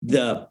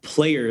the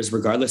players,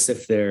 regardless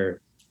if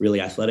they're really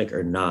athletic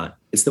or not,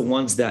 it's the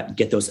ones that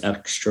get those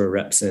extra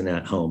reps in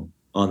at home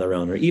on their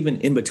own, or even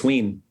in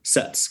between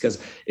sets,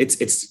 because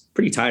it's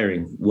pretty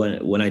tiring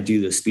when I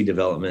do the speed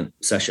development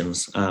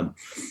sessions.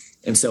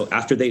 And so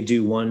after they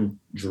do one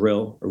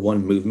drill or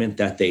one movement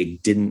that they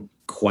didn't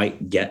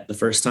quite get the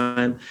first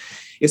time,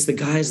 it's the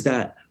guys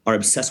that are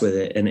obsessed with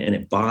it and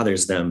it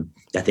bothers them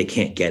that they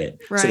can't get it.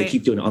 Right. So they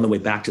keep doing it on the way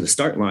back to the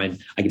start line.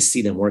 I can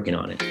see them working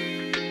on it.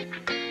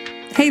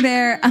 Hey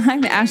there,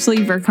 I'm Ashley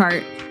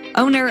Burkhart,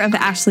 owner of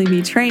Ashley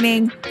V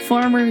Training,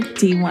 former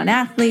D1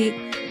 athlete,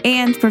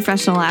 and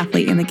professional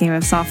athlete in the game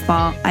of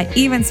softball. I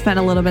even spent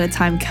a little bit of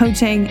time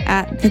coaching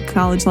at the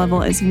college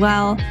level as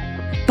well.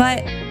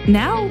 But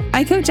now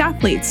I coach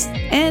athletes,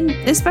 and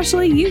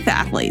especially youth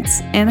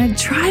athletes, and I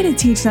try to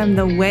teach them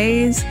the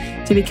ways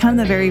to become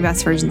the very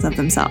best versions of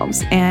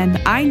themselves. And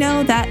I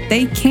know that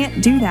they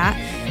can't do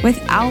that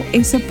without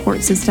a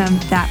support system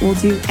that will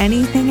do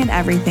anything and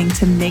everything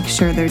to make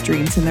sure their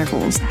dreams and their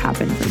goals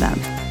happen for them.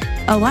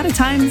 A lot of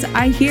times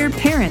I hear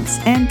parents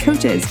and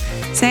coaches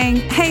saying,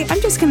 hey,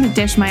 I'm just going to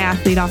dish my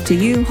athlete off to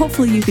you.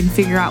 Hopefully you can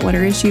figure out what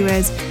her issue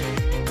is.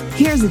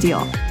 Here's the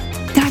deal.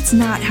 That's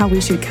not how we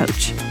should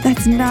coach.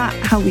 That's not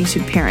how we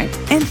should parent.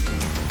 And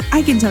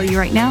I can tell you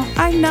right now,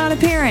 I'm not a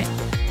parent,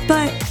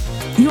 but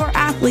your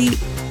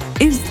athlete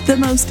is the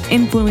most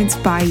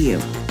influenced by you.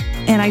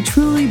 And I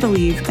truly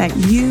believe that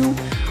you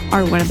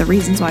are one of the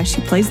reasons why she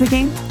plays the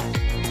game.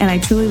 And I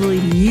truly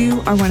believe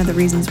you are one of the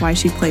reasons why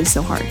she plays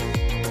so hard.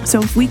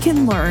 So if we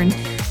can learn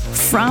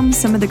from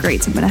some of the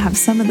greats, I'm going to have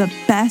some of the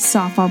best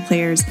softball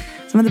players,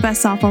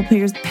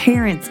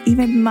 parents,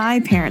 even my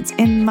parents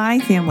and my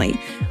family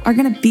are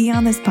going to be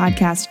on this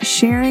podcast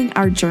sharing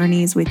our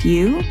journeys with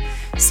you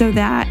so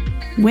that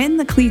when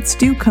the cleats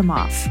do come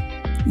off,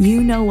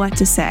 you know what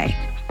to say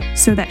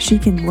so that she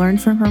can learn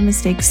from her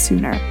mistakes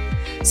sooner,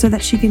 so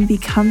that she can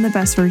become the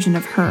best version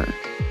of her.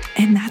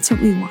 And that's what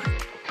we want.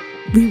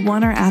 We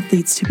want our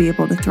athletes to be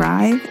able to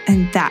thrive,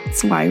 and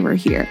that's why we're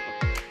here.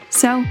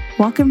 So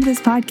welcome to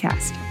this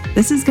podcast.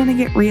 This is going to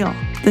get real.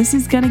 This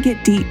is going to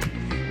get deep.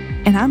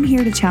 And I'm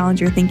here to challenge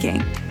your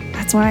thinking.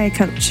 That's why I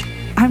coach.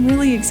 I'm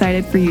really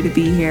excited for you to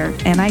be here,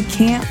 and I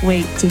can't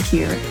wait to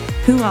hear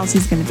who else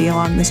is going to be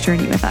along this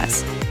journey with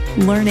us,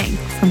 learning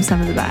from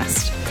some of the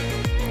best.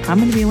 I'm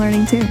going to be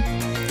learning too.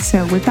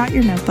 So whip out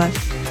your notebook,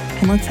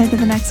 and let's head to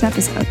the next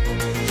episode.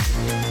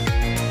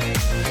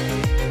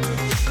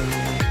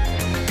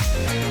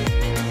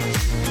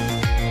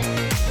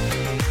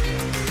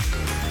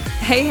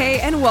 Hey,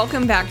 and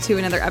welcome back to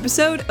another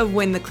episode of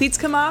When the Cleats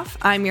Come Off.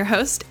 I'm your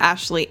host,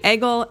 Ashley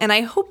Egel, and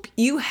I hope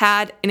you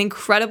had an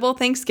incredible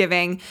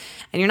Thanksgiving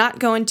and you're not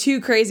going too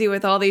crazy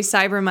with all these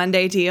Cyber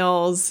Monday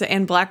deals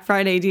and Black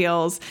Friday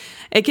deals.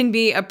 It can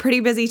be a pretty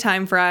busy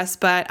time for us,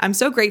 but I'm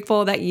so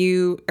grateful that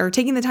you are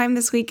taking the time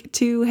this week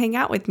to hang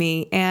out with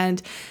me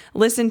and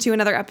listen to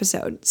another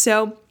episode.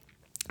 So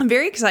I'm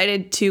very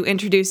excited to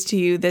introduce to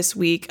you this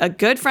week a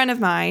good friend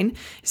of mine.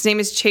 His name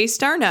is Chase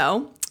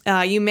Darno.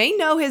 You may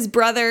know his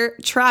brother,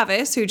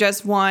 Travis, who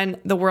just won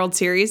the World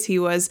Series. He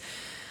was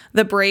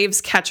the Braves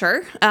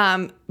catcher.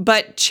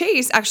 But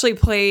Chase actually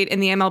played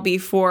in the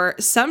MLB for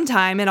some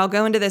time, and I'll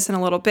go into this in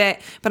a little bit.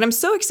 But I'm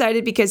so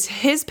excited because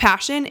his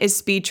passion is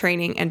speed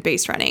training and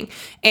base running.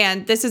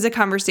 And this is a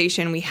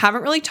conversation we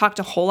haven't really talked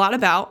a whole lot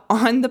about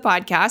on the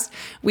podcast.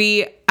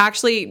 We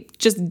actually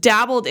just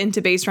dabbled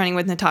into base running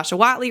with Natasha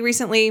Watley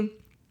recently.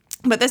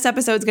 But this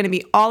episode is going to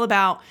be all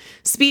about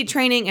speed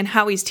training and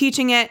how he's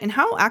teaching it and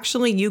how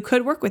actually you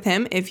could work with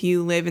him if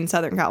you live in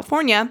Southern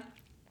California.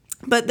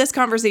 But this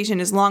conversation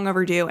is long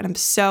overdue, and I'm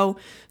so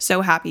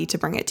happy to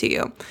bring it to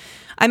you.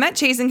 I met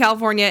Chase in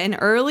California in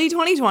early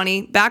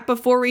 2020, back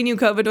before we knew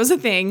COVID was a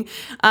thing,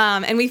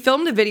 and we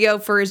filmed a video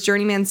for his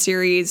Journeyman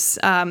series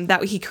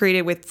that he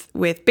created with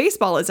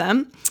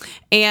Baseballism,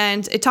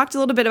 and it talked a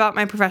little bit about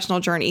my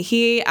professional journey.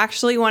 He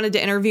actually wanted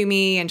to interview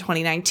me in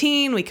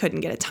 2019. We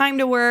couldn't get a time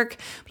to work,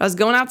 but I was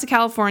going out to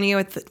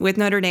California with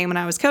Notre Dame when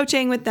I was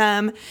coaching with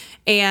them,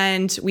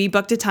 and we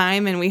booked a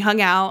time and we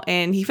hung out,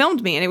 and he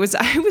filmed me, and it was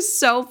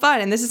so fun,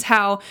 and this is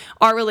how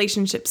our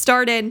relationship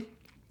started.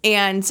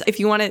 And if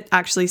you want to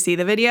actually see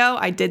the video,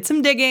 I did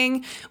some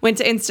digging, went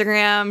to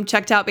Instagram,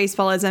 checked out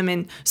Baseballism,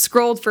 and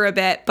scrolled for a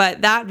bit.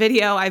 But that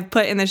video I've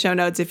put in the show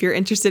notes if you're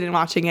interested in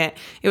watching it.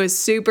 It was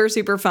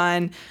super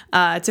fun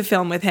to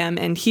film with him,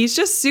 and he's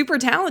just super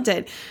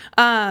talented.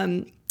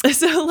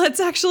 So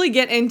let's actually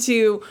get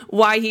into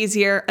why he's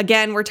here.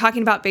 Again, we're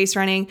talking about base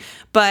running,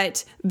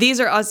 but these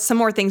are some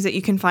more things that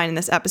you can find in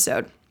this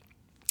episode.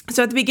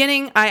 So at the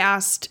beginning, I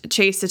asked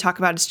Chase to talk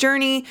about his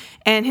journey,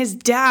 and his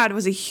dad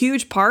was a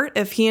huge part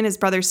of he and his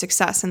brother's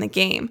success in the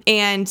game.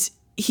 And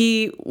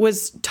he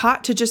was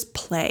taught to just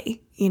play,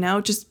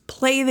 just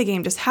play the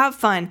game, just have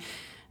fun.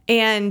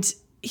 And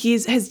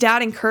his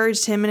dad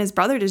encouraged him and his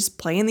brother to just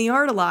play in the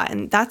yard a lot,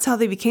 and that's how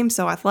they became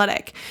so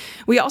athletic.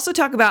 We also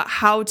talk about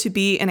how to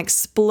be an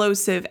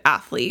explosive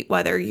athlete,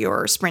 whether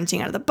you're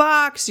sprinting out of the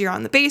box, you're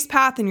on the base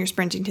path and you're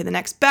sprinting to the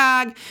next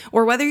bag,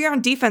 or whether you're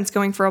on defense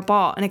going for a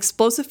ball. An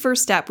explosive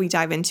first step we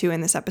dive into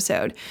in this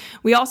episode.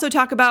 We also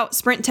talk about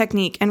sprint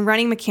technique and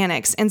running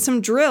mechanics and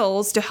some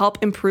drills to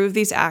help improve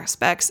these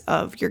aspects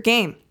of your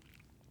game.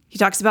 He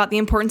talks about the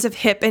importance of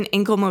hip and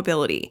ankle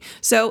mobility.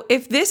 So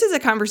if this is a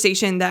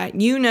conversation that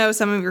you know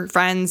some of your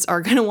friends are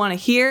going to want to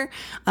hear,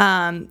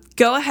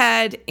 go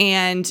ahead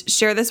and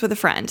share this with a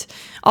friend.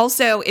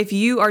 Also, if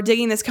you are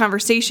digging this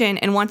conversation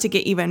and want to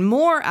get even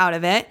more out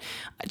of it,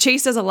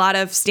 Chase does a lot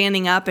of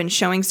standing up and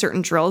showing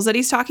certain drills that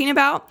he's talking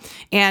about.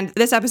 And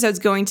this episode's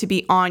going to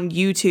be on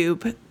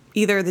YouTube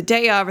either the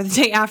day of or the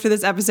day after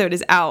this episode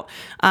is out.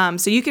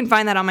 So you can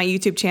find that on my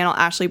YouTube channel,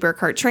 Ashley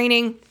Burkhart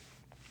Training.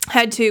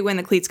 Head to When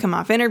the Cleats Come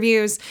Off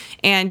interviews,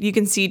 and you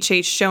can see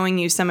Chase showing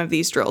you some of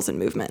these drills and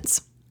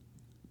movements.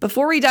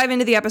 Before we dive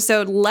into the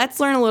episode, let's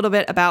learn a little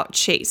bit about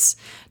Chase.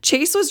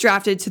 Chase was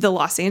drafted to the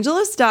Los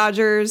Angeles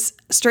Dodgers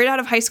straight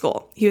out of high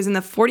school. He was in the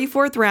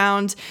 44th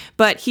round,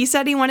 but he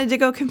said he wanted to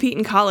go compete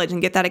in college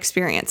and get that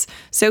experience.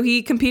 So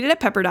he competed at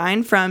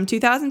Pepperdine from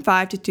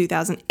 2005 to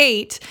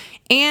 2008,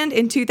 and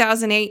in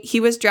 2008, he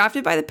was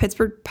drafted by the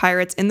Pittsburgh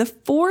Pirates in the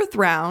 4th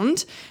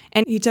round,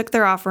 and he took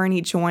their offer and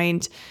he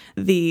joined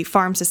the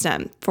farm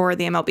system for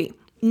the MLB.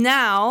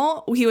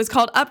 Now, he was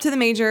called up to the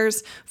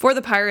majors for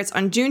the Pirates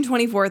on June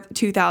 24th,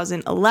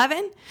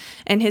 2011.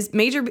 And his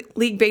Major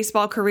League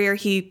Baseball career,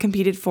 he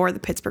competed for the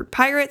Pittsburgh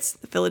Pirates,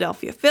 the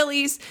Philadelphia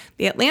Phillies,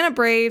 the Atlanta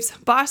Braves,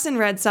 Boston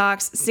Red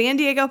Sox, San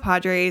Diego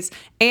Padres,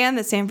 and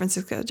the San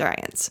Francisco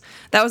Giants.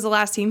 That was the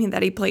last team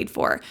that he played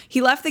for.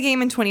 He left the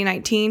game in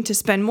 2019 to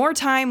spend more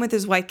time with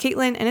his wife,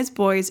 Caitlin, and his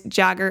boys,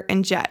 Jagger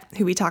and Jet,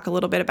 who we talk a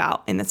little bit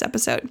about in this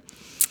episode.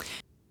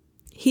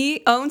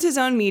 He owns his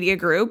own media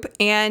group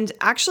and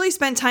actually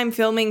spent time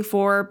filming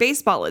for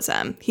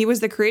Baseballism. He was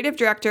the creative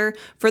director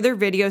for their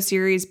video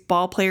series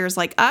Ball Players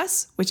Like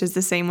Us, which is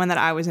the same one that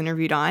I was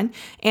interviewed on,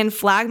 and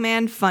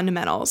Flagman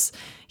Fundamentals.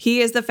 He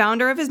is the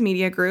founder of his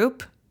media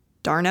group,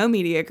 Darno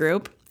Media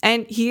Group,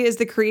 and he is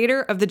the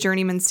creator of the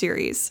Journeyman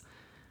series.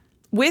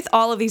 With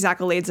all of these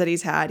accolades that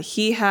he's had,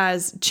 he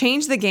has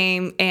changed the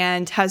game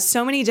and has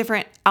so many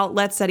different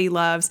outlets that he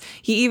loves.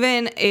 He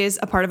even is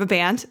a part of a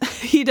band.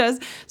 He does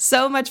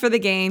so much for the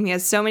game. He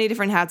has so many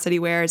different hats that he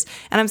wears.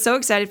 And I'm so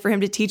excited for him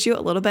to teach you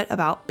a little bit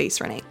about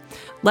base running.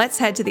 Let's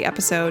head to the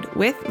episode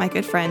with my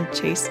good friend,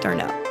 Chase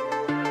Darno.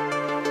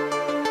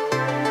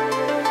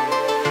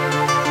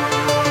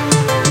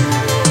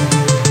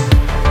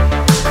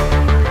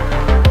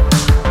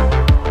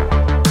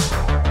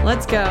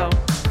 Let's go.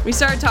 We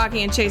started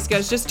talking and Chase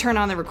goes, just turn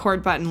on the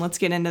record button. Let's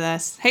get into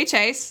this. Hey,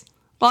 Chase.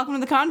 Welcome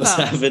to the convo. What's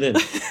happening?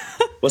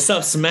 What's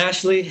up,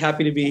 Smashley?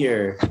 Happy to be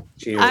here.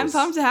 Cheers. I'm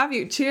pumped to have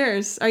you.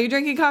 Cheers. Are you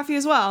drinking coffee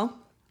as well?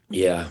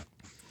 Yeah.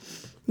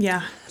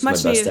 Yeah. It's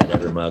much my best dad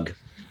ever mug.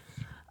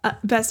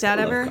 Best dad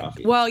ever?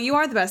 Coffee. Well, you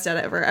are the best dad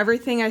ever.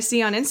 Everything I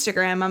see on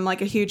Instagram, I'm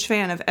like a huge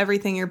fan of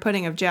everything you're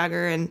putting of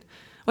Jagger. And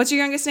what's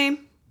your youngest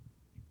name?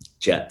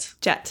 Jet.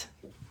 Jet.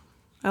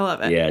 I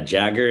love it. Yeah,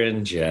 Jagger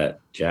and Jet.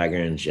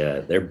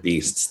 They're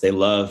beasts. They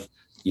love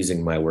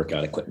using my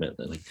workout equipment.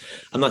 Like,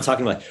 I'm not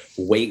talking like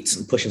weights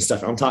and pushing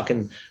stuff. I'm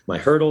talking my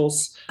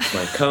hurdles,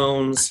 my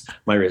cones,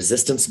 my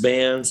resistance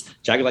bands.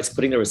 Jagger likes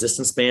putting the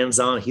resistance bands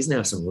on. He's gonna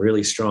have some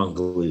really strong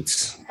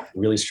glutes.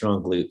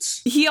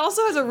 He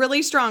also has a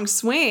really strong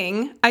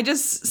swing. I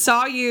just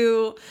saw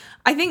you.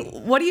 I think,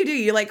 what do?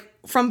 You like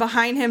from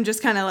behind him,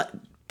 just kind of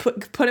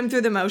put him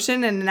through the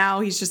motion, and now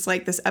he's just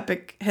like this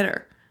epic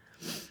hitter.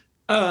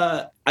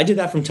 I did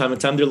that from time to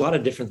time. There are a lot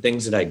of different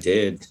things that I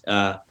did.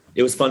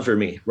 It was fun for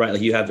me, right?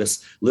 Like, you have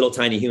this little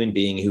tiny human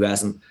being who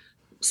hasn't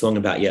swung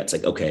about yet. It's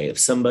like, okay, if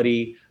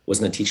somebody was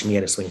going to teach me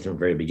how to swing from the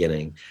very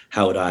beginning,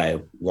 how would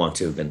I want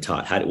to have been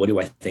taught? What do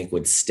I think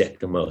would stick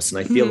the most? And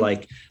I feel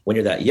like when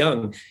you're that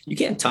young, you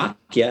can't talk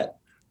yet,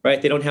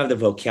 right? They don't have the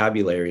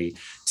vocabulary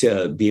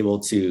to be able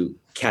to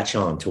catch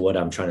on to what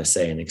I'm trying to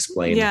say and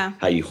explain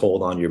how you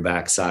hold on your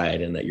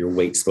backside and that your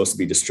weight's supposed to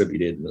be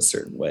distributed in a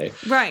certain way.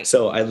 Right.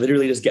 So I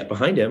literally just get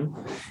behind him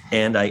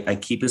and I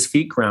keep his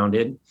feet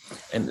grounded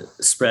and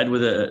spread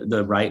with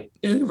the right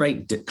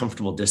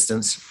comfortable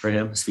distance for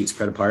him, his feet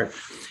spread apart.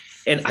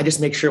 And I just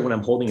make sure when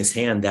I'm holding his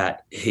hand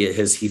that he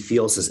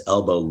feels his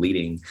elbow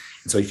leading.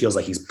 And so he feels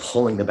like he's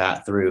pulling the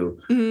bat through.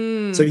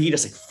 So he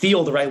just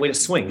feel the right way to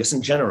swing, just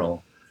in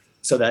general,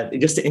 so that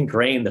just to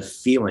ingrain the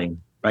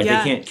feeling, right?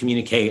 Yeah. They can't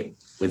communicate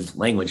with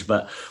language,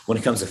 but when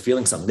it comes to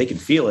feeling something, they can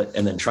feel it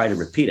and then try to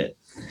repeat it.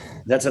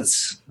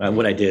 That's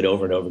what I did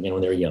over and over again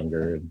when they were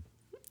younger.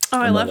 Oh,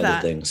 I love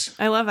that. Things.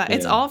 I love that. Yeah.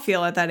 It's all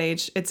feel at that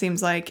age, it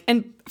seems like.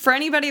 And for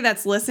anybody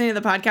that's listening to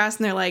the podcast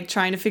and they're like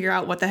trying to figure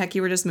out what the heck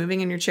you were just moving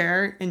in your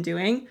chair and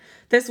doing,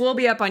 this will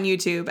be up on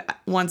YouTube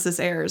once this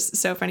airs.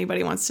 So if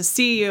anybody wants to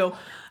see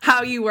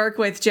how you work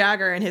with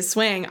Jagger and his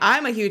swing,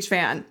 I'm a huge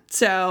fan.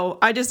 So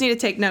I just need to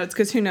take notes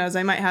because who knows,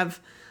 I might have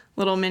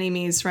little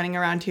mini-me's running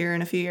around here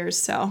in a few years.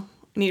 So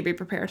I need to be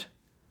prepared.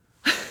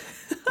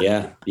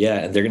 Yeah, yeah,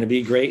 and they're going to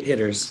be great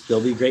hitters.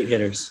 They'll be great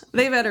hitters.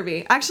 They better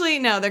be. Actually,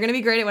 no, they're going to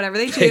be great at whatever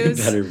they They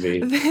choose. better be.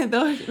 They're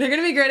going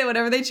to be great at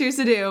whatever they choose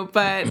to do.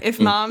 But if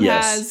mom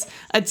Yes. has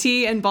a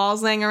tee and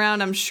balls laying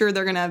around, I'm sure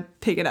they're going to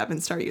pick it up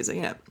and start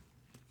using it.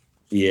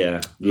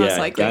 Yeah, Most yeah,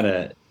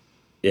 likely.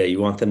 yeah,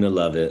 you want them to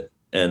love it.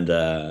 And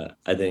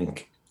I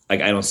think,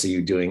 like, I don't see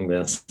you doing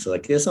this. So,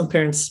 like, yeah, some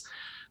parents,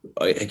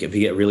 like, if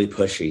you get really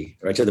pushy,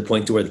 right, to the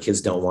point to where the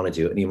kids don't want to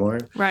do it anymore.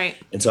 Right.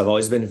 And so I've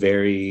always been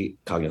very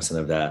cognizant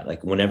of that.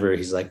 Like, whenever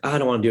he's like, I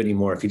don't want to do it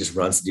anymore, if he just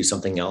runs to do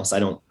something else, I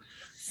don't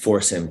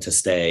force him to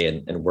stay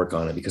and work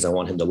on it, because I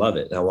want him to love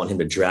it. And I want him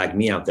to drag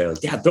me out there,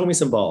 like, Dad, throw me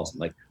some balls. I'm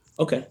like,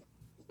 okay,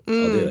 I'll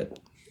do it.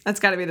 That's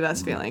got to be the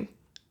best feeling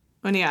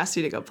when he asks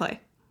you to go play.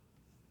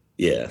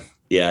 Yeah,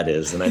 yeah, it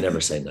is. And I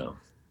never say no.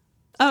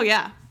 Oh,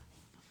 yeah.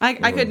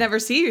 I could never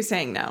see you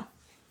saying no.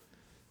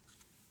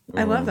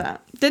 I love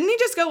that. Didn't he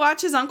just go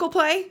watch his uncle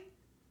play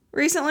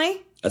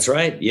recently? That's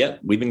right. Yep.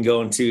 We've been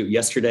going to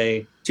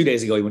yesterday, 2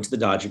 days ago, we went to the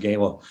Dodger game.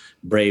 Well,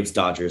 Braves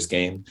Dodgers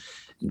game.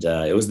 And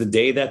it was the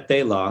day that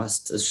they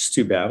lost. It's just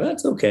too bad. But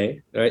that's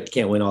okay. All right.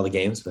 Can't win all the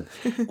games, but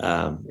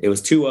it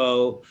was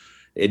 2-0.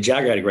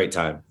 Jagger had a great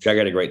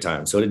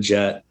time. So did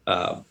Jet.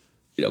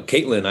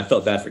 Caitlin, I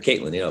felt bad for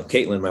Caitlin.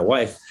 Caitlin, my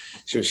wife,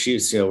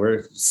 she's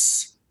we're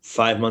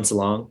 5 months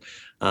along.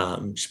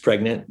 She's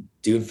pregnant,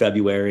 due in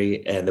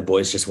February, and the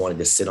boys just wanted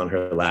to sit on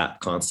her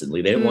lap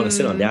constantly. They didn't want to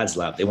sit on Dad's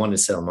lap; they wanted to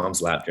sit on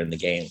Mom's lap during the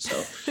game.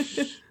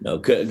 So,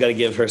 got to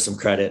give her some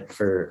credit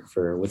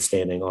for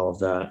withstanding all of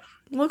that.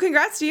 Well,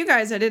 congrats to you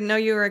guys. I didn't know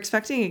you were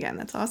expecting again.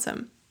 That's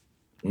awesome.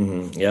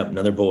 Yep,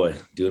 another boy,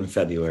 due in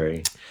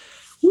February.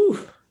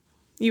 Woo.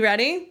 You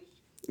ready?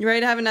 You ready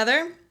to have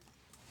another?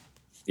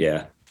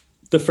 Yeah,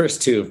 the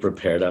first two have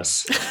prepared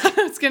us.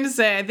 I was going to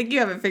say, I think you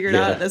have it figured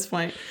out at this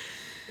point.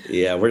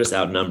 Yeah, we're just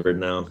outnumbered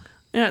now.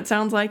 Yeah, it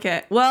sounds like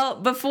it. Well,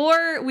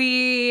 before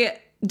we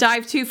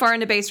dive too far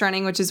into base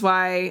running, which is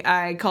why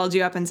I called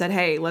you up and said,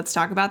 hey, let's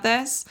talk about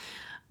this,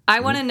 I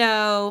want to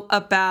know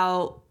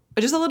about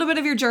just a little bit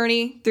of your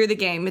journey through the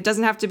game. It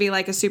doesn't have to be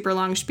like a super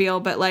long spiel,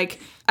 but like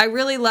I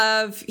really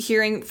love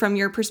hearing from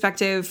your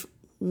perspective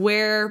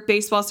where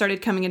baseball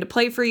started coming into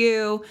play for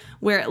you,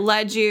 where it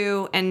led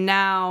you, and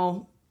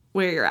now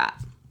where you're at.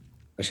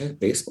 Actually,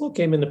 baseball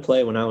came into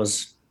play when I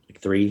was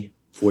like 3-4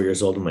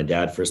 years old, when my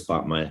dad first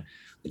bought my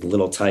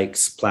little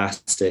Tykes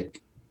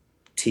plastic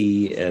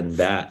tee and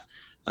bat.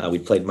 We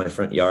played in my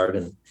front yard,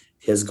 and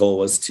his goal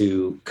was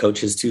to coach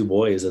his two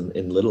boys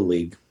in Little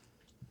League,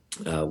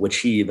 which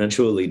he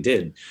eventually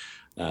did.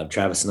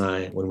 Travis and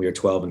I, when we were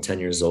 12 and 10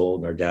 years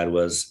old, our dad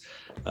was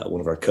one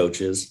of our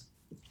coaches,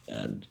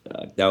 and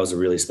that was a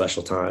really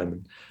special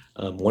time.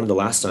 One of the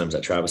last times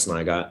that Travis and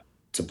I got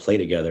to play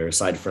together,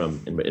 aside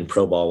from in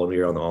pro ball when we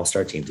were on the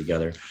all-star team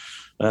together.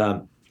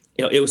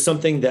 It was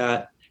something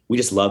that we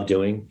just loved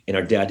doing, and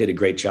our dad did a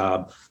great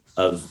job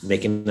of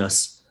making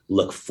us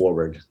look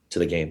forward to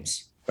the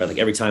games. Right? Like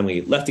every time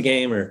we left a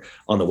game or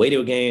on the way to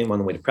a game, on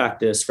the way to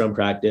practice, from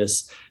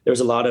practice, there was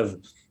a lot of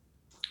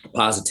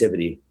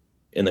positivity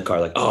in the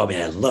car. Like, oh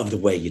man, I love the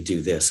way you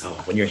do this. Oh,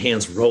 when your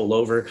hands roll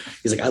over,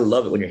 he's like, I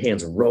love it when your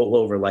hands roll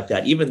over like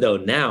that. Even though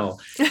now,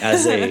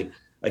 as a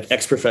like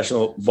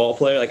ex-professional ball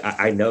player, like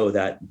I know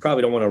that you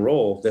probably don't want to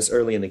roll this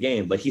early in the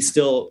game, but he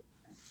still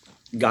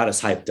got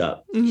us hyped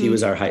up. Mm-hmm. He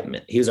was our hype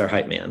man. He was our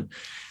hype man,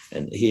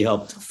 and he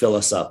helped fill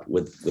us up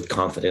with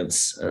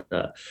confidence.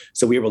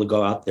 So we were able to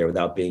go out there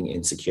without being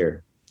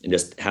insecure and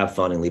just have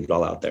fun and leave it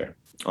all out there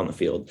on the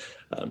field.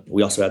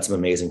 We also had some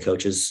amazing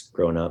coaches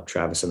growing up,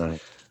 Travis and I.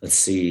 Let's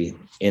see,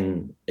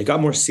 it got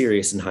more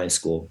serious in high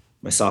school.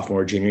 My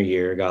sophomore, junior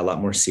year got a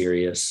lot more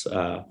serious.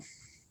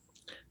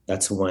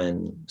 That's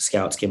when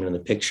scouts came into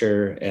the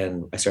picture,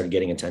 and I started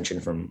getting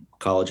attention from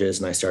colleges,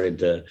 and I started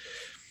to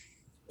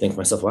think to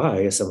myself, wow,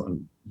 I guess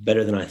I'm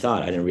better than I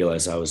thought. I didn't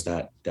realize I was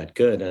that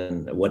good.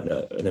 And what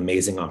an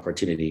amazing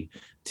opportunity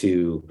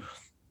to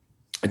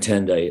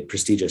attend a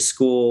prestigious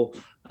school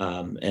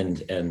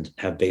and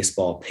have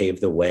baseball pave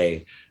the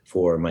way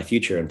for my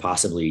future and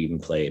possibly even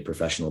play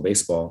professional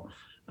baseball.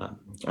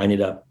 I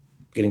ended up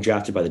getting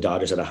drafted by the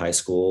Dodgers out of high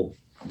school,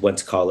 went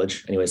to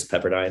college, anyways,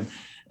 Pepperdine.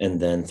 And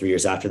then 3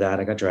 years after that,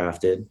 I got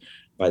drafted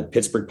by the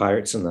Pittsburgh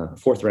Pirates in the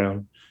 4th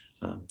round.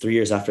 3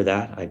 years after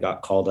that, I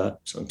got called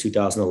up. So in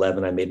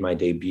 2011, I made my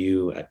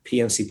debut at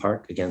PNC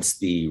Park against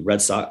the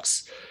Red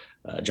Sox.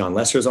 John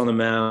Lester was on the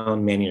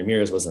mound. Manny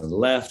Ramirez was on the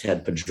left.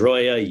 Had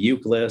Pedroia,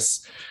 Euclid.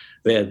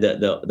 We had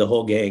the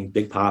whole gang.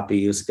 Big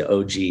Papi was the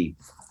OG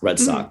Red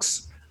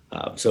Sox.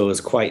 So it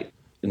was quite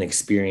an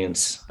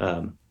experience.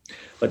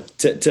 But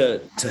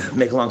to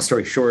make a long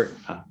story short,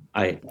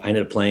 I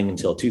ended up playing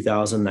until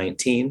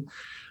 2019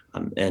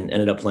 and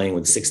ended up playing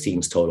with 6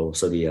 teams total.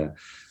 So the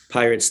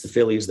Pirates, the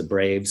Phillies, the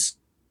Braves,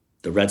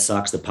 the Red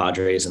Sox, the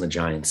Padres, and the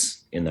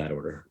Giants in that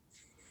order.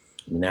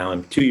 Now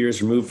I'm 2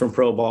 years removed from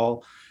pro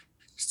ball,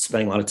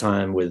 spending a lot of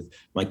time with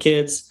my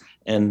kids,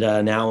 and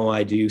now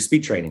I do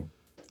speed training.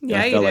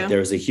 Yeah, I felt like there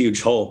was a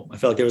huge hole.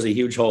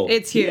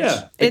 It's huge.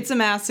 Yeah. It's a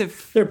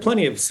massive there are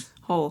plenty of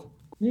hole.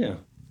 Yeah.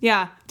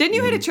 Yeah. Didn't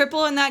you hit a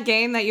triple in that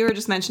game that you were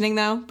just mentioning,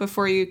 though,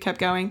 before you kept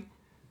going?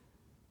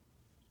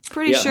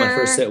 Pretty sure. My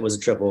first hit was a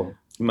triple.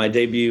 My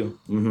debut.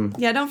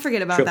 Yeah, don't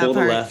forget about triple that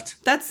part. To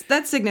left.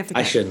 That's significant.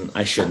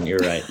 I shouldn't. You're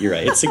right.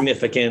 It's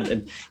significant.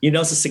 And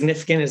so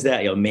significant is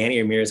that,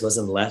 Manny Ramirez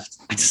wasn't left.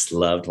 I just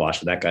loved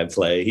watching that guy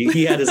play.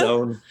 He had his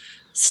own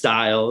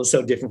style,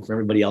 so different from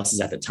everybody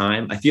else's at the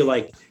time. I feel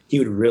like he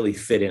would really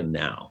fit in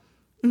now.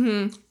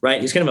 Mm-hmm.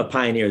 Right? He's kind of a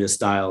pioneer of this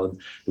style, and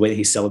the way that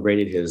he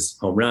celebrated his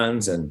home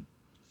runs and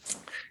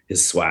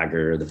his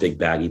swagger, the big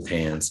baggy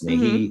pants. I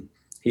mean,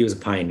 he was a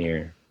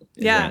pioneer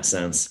in that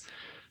sense.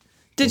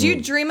 Did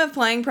you dream of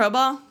playing pro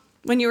ball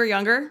when you were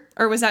younger?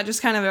 Or was that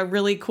just kind of a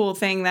really cool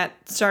thing that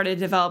started to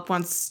develop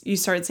once you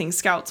started seeing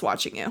scouts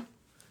watching you?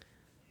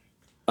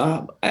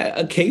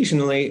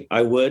 Occasionally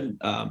I would.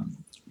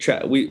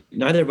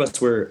 Neither of us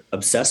were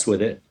obsessed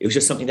with it. It was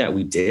just something that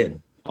we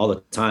did all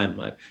the time.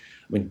 I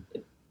mean,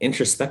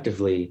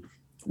 introspectively,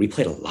 we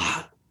played a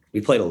lot.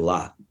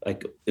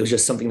 Like, it was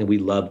just something that we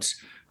loved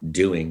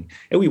doing.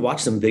 And we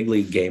watched some big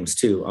league games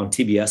too. On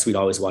TBS, we'd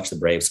always watch the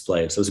Braves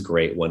play. So it was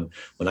great when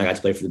I got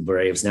to play for the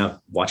Braves.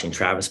 Now watching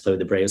Travis play with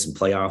the Braves in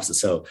playoffs is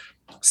so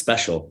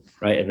special,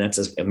 right? And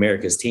that's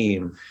America's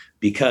team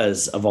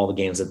because of all the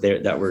games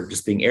that were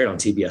just being aired on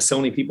TBS. So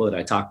many people that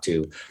I talked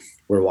to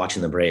were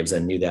watching the Braves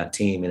and knew that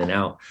team in and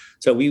out.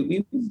 So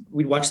we'd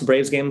watch the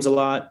Braves games a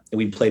lot, and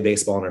we'd play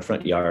baseball in our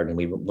front yard. And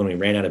when we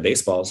ran out of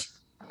baseballs,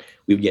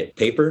 we would get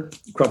paper,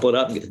 crumple it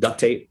up, and get the duct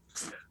tape,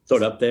 throw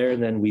it up there,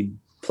 and then we'd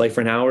play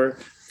for an hour,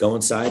 go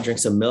inside, drink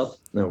some milk,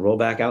 and then roll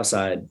back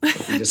outside.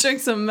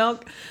 Drink some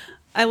milk.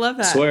 I love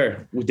that. I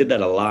swear, we did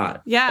that a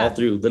lot. Yeah. All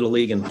through Little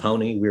League and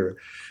Pony, we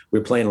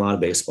were playing a lot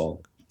of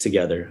baseball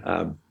together.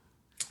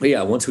 But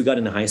yeah, once we got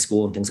into high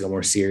school and things got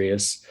more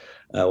serious,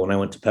 when I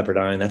went to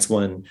Pepperdine, that's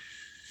when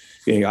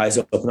your eyes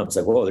open up. It's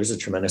like, whoa, there's a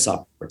tremendous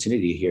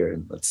opportunity here,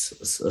 and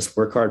let's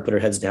work hard, put our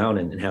heads down,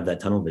 and have that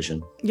tunnel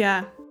vision.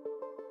 Yeah.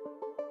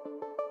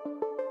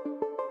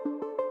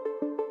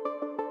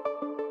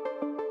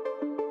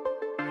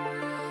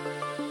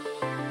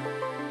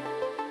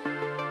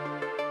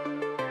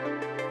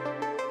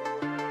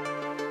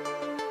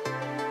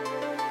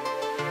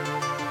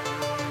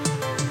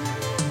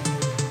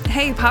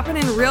 Hey, popping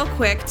in real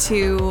quick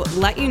to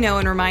let you know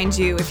and remind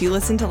you, if you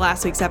listened to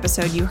last week's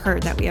episode, you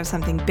heard that we have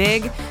something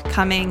big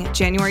coming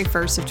January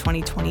 1st of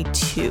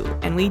 2022.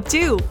 And we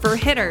do, for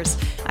hitters.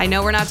 I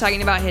know we're not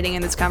talking about hitting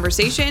in this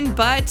conversation,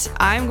 but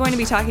I'm going to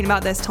be talking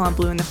about this till I'm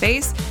blue in the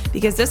face,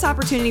 because this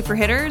opportunity for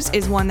hitters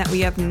is one that we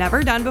have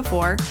never done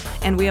before,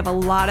 and we have a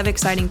lot of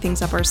exciting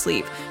things up our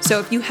sleeve. So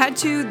if you head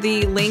to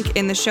the link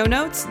in the show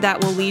notes,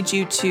 that will lead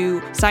you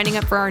to signing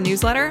up for our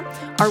newsletter.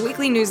 Our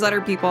weekly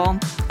newsletter, people,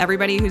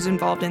 everybody who's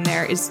involved in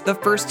there is the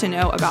first to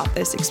know about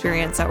this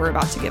experience that we're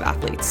about to give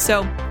athletes.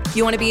 So if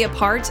you want to be a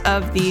part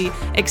of the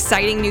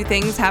exciting new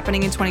things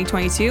happening in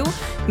 2022,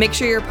 make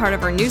sure you're a part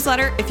of our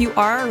newsletter. If you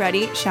are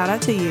already, shout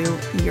out to you.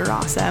 You're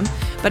awesome.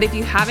 But if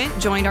you haven't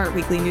joined our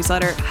weekly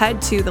newsletter,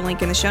 head to the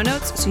link in the show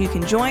notes so you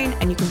can join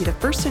and you can be the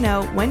first to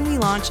know when we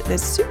launch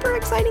this super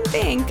exciting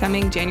thing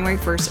coming January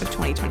 1st of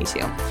 2022.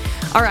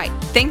 All right.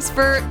 Thanks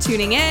for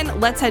tuning in.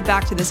 Let's head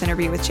back to this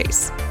interview with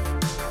Chase.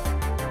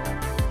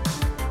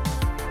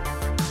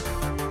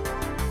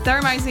 That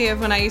reminds me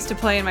of when I used to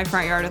play in my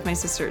front yard with my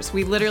sisters.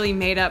 We literally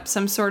made up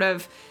some sort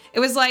of,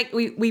 it was like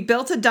we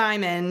built a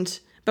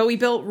diamond, but we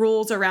built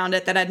rules around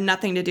it that had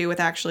nothing to do with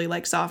actually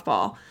like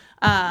softball.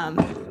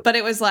 But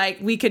it was like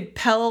we could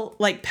pellet.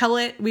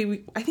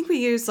 I think we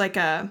used like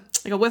a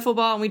wiffle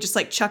ball, and we just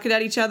like chuck it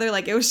at each other.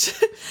 Like it was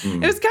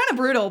it was kind of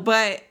brutal,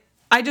 but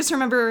I just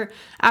remember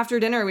after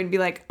dinner we'd be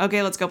like,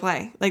 okay, let's go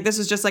play. Like this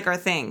was just like our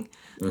thing.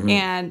 Mm-hmm.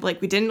 And like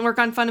we didn't work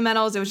on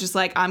fundamentals. It was just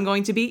like, I'm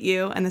going to beat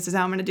you, and this is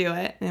how I'm going to do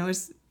it. And it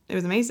was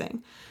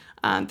amazing.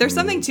 There's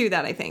something to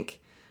that, I think,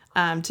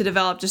 to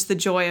develop just the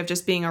joy of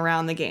just being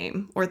around the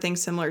game or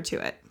things similar to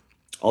it.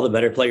 All the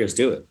better players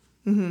do it.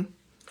 Mm-hmm.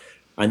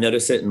 I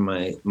notice it in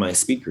my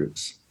speed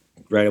groups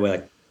right away.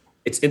 Like,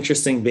 it's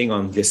interesting being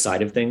on this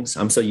side of things.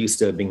 I'm so used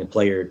to being a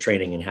player,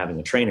 training, and having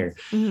a trainer.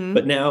 Mm-hmm.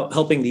 But now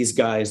helping these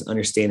guys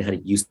understand how to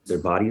use their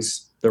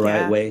bodies the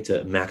right way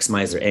to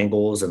maximize their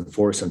angles and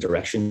force and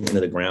direction into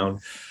the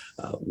ground,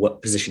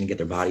 what position to get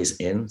their bodies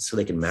in so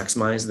they can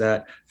maximize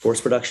that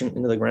force production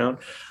into the ground.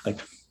 Like,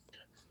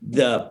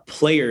 the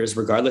players,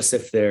 regardless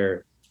if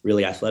they're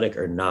really athletic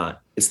or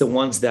not, it's the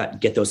ones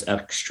that get those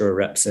extra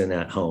reps in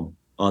at home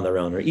on their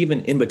own, or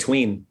even in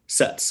between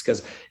sets,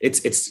 because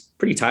it's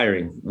pretty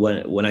tiring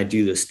when I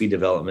do the speed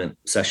development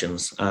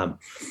sessions.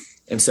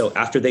 And so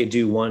after they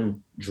do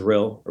one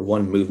drill or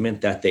one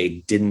movement that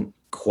they didn't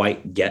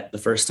quite get the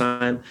first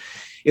time,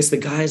 it's the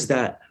guys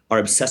that are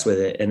obsessed with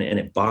it and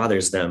it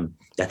bothers them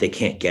that they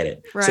can't get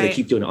it. Right. So they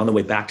keep doing it on the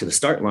way back to the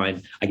start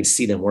line. I can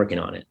see them working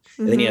on it.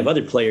 Mm-hmm. And then you have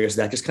other players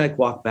that just kind of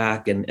walk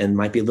back and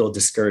might be a little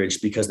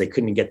discouraged because they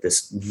couldn't get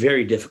this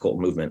very difficult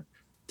movement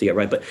to get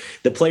right. But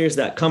the players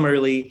that come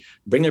early,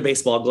 bring their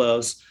baseball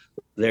gloves,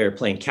 they're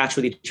playing catch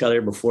with each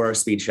other before our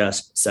speed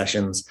chest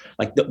sessions.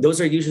 Like those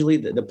are usually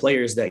the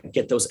players that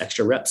get those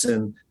extra reps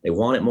in. They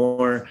want it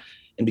more.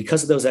 And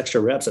because of those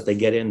extra reps that they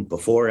get in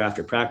before or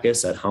after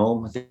practice at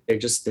home, they're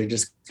just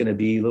going to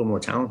be a little more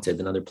talented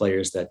than other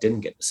players that didn't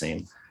get the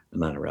same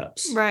amount of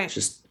reps. Right.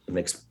 It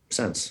makes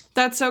sense.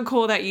 That's so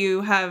cool that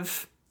you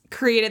have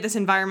created this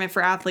environment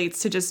for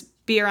athletes to just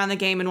be around the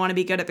game and want to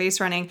be good at base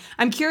running.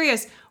 I'm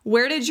curious,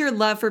 where did your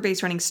love for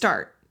base running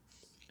start?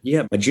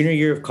 Yeah, my junior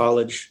year of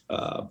college,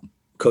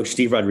 Coach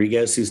Steve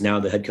Rodriguez, who's now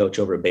the head coach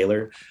over at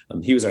Baylor,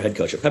 he was our head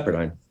coach at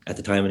Pepperdine at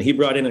the time, and he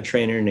brought in a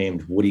trainer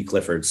named Woody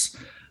Cliffords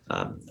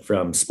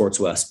from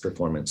Sports West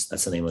Performance.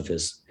 That's the name of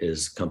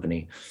his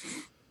company.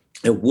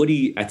 And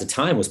Woody at the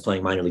time was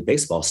playing minor league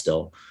baseball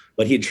still,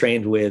 but he had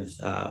trained with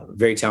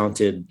very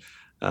talented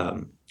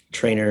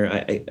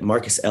trainer,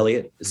 Marcus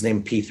Elliott, his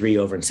name P3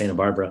 over in Santa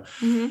Barbara.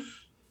 Mm-hmm.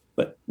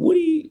 But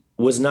Woody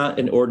was not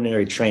an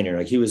ordinary trainer.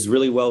 Like, he was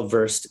really well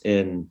versed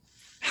in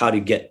how to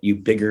get you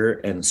bigger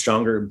and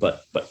stronger,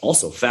 but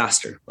also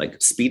faster.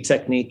 Like speed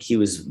technique, he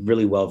was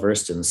really well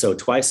versed in. So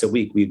twice a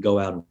week, we'd go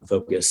out and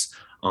focus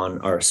on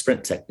our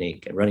sprint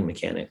technique and running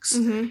mechanics.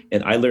 Mm-hmm.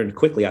 And I learned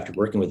quickly after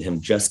working with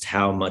him just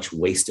how much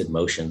wasted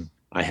motion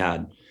I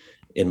had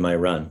in my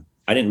run.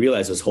 I didn't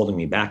realize it was holding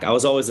me back. I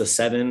was always a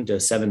 7 to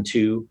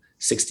 7.2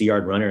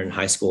 60-yard runner in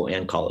high school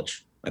and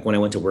college. Like when I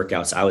went to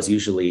workouts,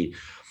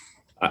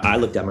 I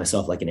looked at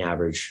myself like an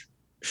average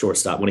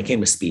shortstop. When it came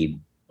to speed,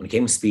 I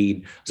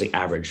was like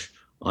average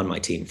on my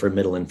team for a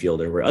middle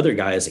infielder, where other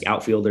guys, like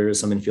outfielders,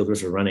 some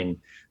infielders were running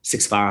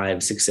 6'5",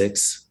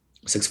 6'6",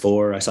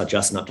 6'4". I saw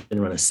Justin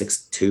Upton run a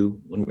 6'2"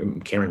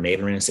 when Cameron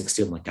Maven ran a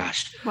 6'2". I'm like,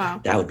 gosh,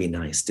 wow, that would be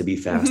nice to be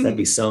fast. That'd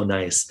be so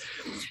nice.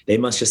 They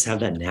must just have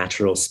that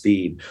natural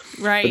speed.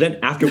 Right. But then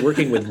after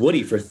working with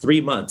Woody for 3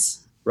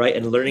 months, right,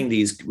 and learning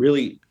these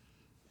really,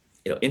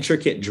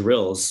 intricate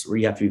drills where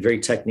you have to be very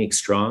technique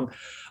strong,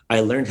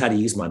 I learned how to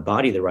use my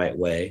body the right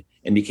way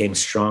and became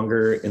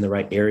stronger in the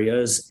right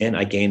areas. And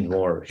I gained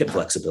more hip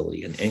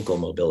flexibility and ankle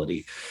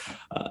mobility.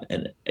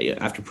 And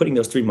after putting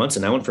those 3 months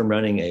in, I went from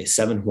running a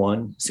 7'1",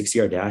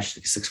 60-yard dash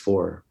to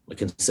 6'4",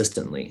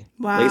 consistently.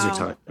 Wow. Laser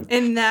time.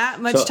 In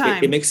that much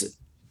time. It makes it.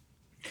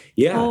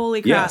 Yeah.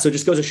 Holy crap. Yeah. So it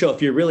just goes to show,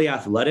 if you're really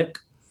athletic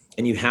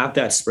and you have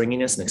that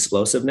springiness and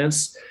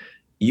explosiveness,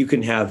 you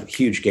can have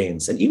huge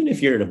gains. And even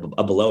if you're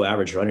a below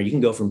average runner, you can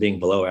go from being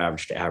below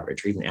average to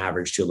average, or even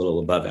average to a little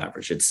above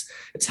average. It's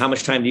how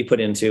much time do you put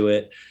into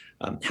it?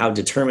 How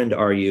determined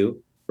are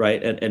you,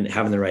 right? And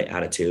having the right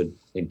attitude.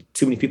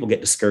 Too many people get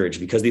discouraged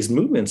because these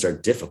movements are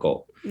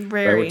difficult.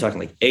 Right? We're talking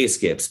like A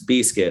skips,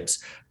 B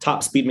skips.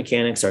 Top speed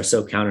mechanics are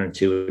so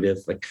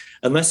counterintuitive. Like,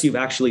 unless you've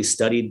actually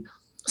studied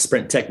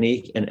sprint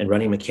technique and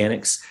running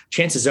mechanics,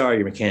 chances are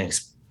your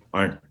mechanics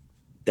aren't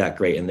that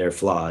great and they're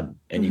flawed,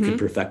 and you can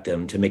perfect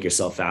them to make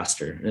yourself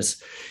faster.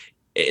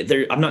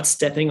 I'm not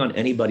stepping on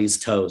anybody's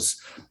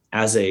toes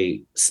as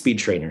a speed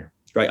trainer,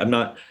 right? I'm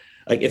not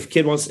like, if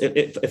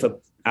an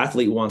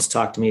athlete wants to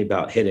talk to me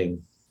about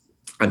hitting,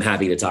 I'm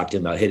happy to talk to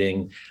him about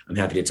hitting. I'm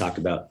happy to talk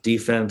about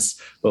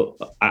defense, but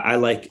I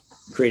like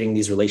creating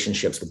these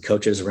relationships with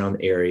coaches around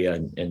the area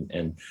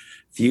and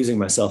fusing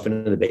myself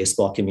into the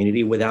baseball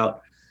community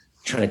without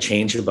trying to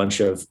change a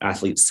bunch of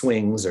athletes'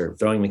 swings or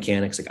throwing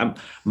mechanics. Like,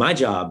 my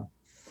job,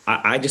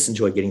 I just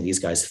enjoy getting these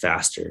guys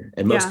faster.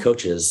 And most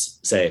coaches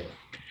say,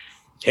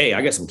 hey,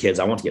 I got some kids,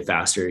 I want to get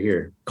faster.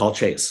 Here, call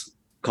Chase.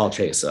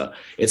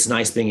 It's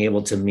nice being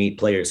able to meet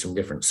players from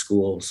different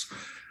schools,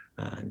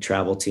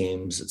 travel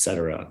teams, et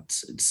cetera.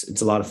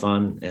 It's a lot of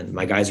fun. And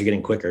my guys are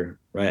getting quicker,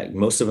 right?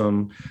 Most of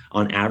them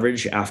on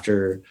average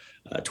after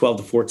 12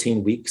 to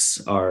 14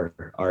 weeks are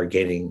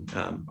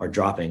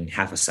dropping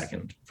half a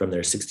second from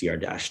their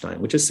 60-yard dash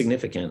time, which is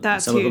significant.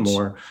 That's some huge. of them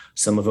more,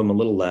 some of them a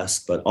little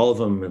less, but all of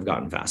them have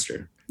gotten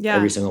faster. Yeah.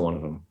 Every single one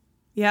of them.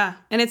 Yeah.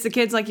 And it's the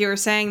kids, like you were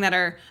saying, that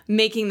are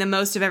making the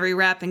most of every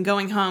rep and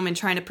going home and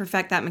trying to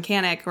perfect that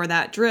mechanic or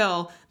that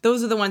drill.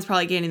 Those are the ones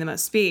probably gaining the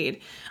most speed.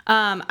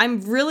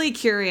 I'm really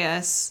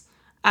curious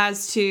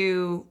as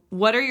to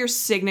what are your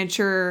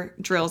signature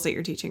drills that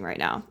you're teaching right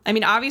now? I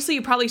mean, obviously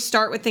you probably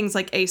start with things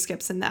like A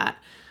skips and that.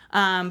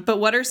 But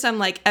what are some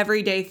like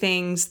everyday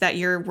things that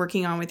you're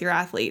working on with your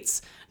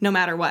athletes, no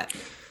matter what?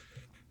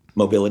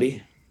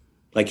 Mobility,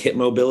 like hip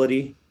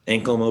mobility,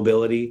 ankle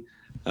mobility.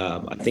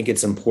 I think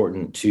it's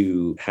important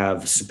to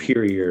have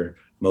superior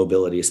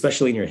mobility,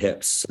 especially in your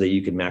hips, so that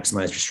you can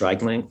maximize your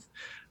strike length.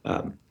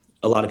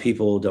 A lot of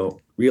people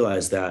don't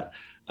realize that.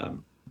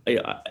 I'm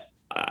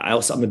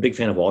a big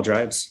fan of wall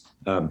drives.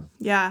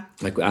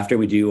 Like after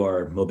we do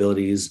our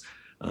mobilities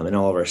and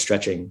all of our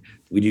stretching,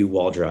 we do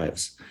wall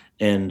drives.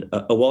 And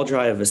a wall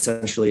drive,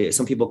 essentially,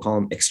 some people call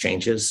them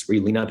exchanges, where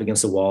you lean up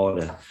against the wall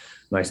at a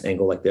nice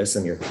angle like this,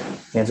 and your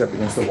hands are up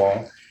against the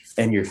wall,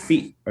 and your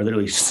feet are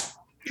literally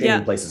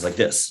in places like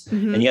this.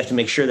 Mm-hmm. And you have to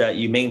make sure that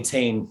you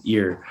maintain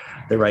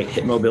the right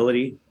hip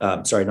mobility.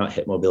 Not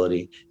hip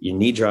mobility, your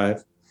knee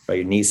drive, right?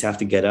 Your knees have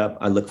to get up.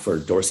 I look for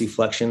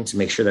dorsiflexion to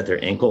make sure that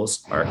their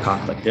ankles are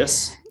cocked like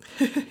this.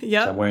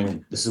 Yeah.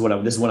 So this is what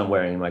I'm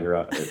wearing in my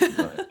garage, in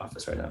my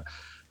office right now.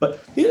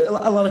 But a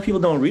lot of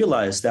people don't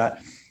realize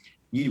that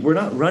we're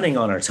not running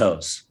on our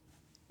toes.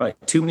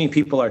 right? Too many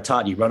people are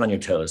taught you run on your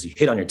toes, you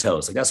hit on your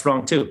toes. Like that's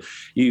wrong too.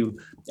 You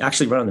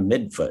actually run on the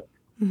midfoot,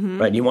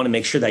 right? And you want to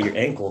make sure that your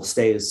ankle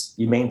stays,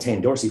 you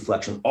maintain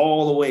dorsiflexion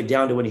all the way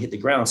down to when you hit the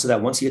ground, so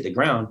that once you hit the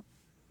ground,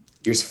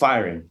 you're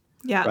firing.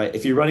 Yeah. Right.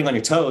 If you're running on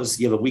your toes,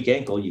 you have a weak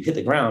ankle, you hit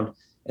the ground,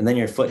 and then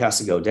your foot has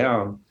to go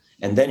down,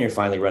 and then you're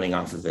finally running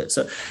off of it.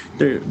 So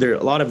there are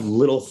a lot of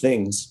little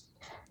things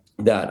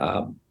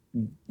that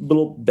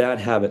little bad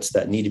habits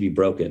that need to be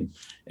broken,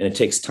 and it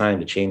takes time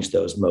to change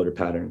those motor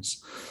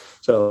patterns.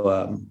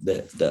 So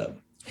the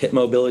hip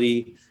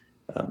mobility,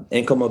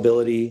 ankle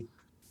mobility,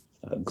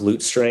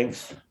 glute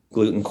strength,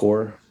 glute and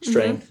core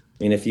strength.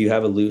 I mean, if you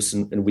have a loose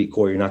and weak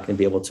core, you're not going to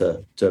be able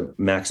to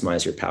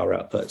maximize your power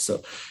output.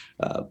 So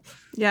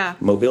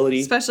mobility,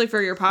 especially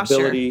for your posture.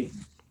 Mobility,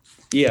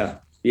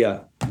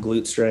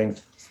 glute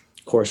strength,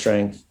 core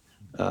strength,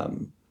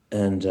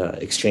 and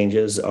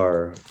exchanges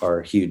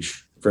are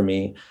huge for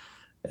me.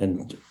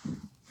 And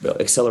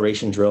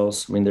acceleration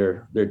drills. I mean,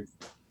 they're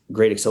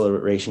great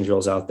acceleration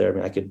drills out there. I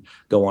mean, I could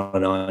go on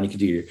and on. You could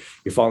do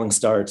your falling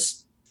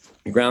starts,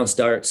 your ground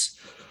starts.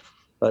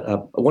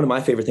 But one of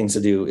my favorite things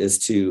to do is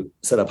to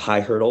set up high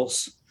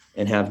hurdles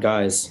and have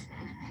guys.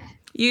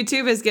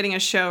 YouTube is getting a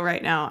show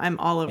right now. I'm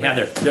all over.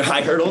 Yeah, they're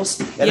high hurdles,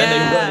 and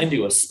then they run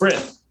into a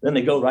sprint. Then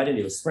they go right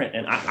into a sprint,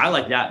 and I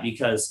like that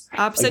because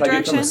opposite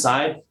direction. From the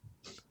side,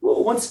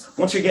 well,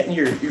 once you're getting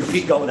your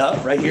feet going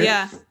up right here.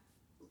 Yeah.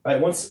 Right.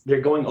 Once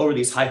they're going over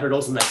these high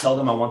hurdles, and I tell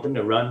them I want them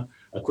to run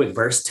a quick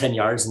burst 10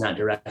 yards in that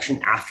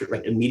direction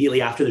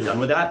immediately after they're done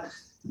with that,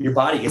 your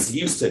body gets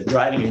used to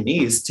driving your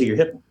knees to your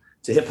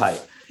hip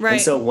height. Right.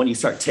 And so when you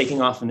start taking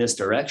off in this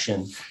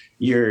direction,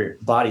 your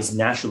body's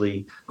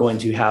naturally going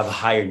to have a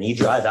higher knee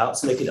drive out,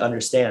 so they can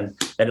understand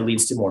that it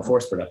leads to more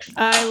force production.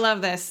 I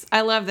love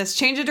this.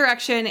 Change of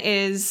direction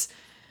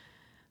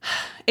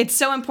it's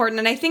so important.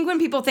 And I think when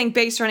people think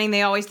base running,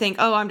 they always think,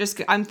 oh,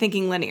 I'm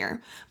thinking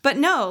linear. But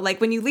no, like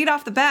when you lead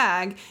off the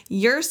bag,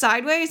 you're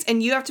sideways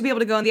and you have to be able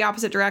to go in the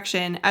opposite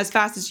direction as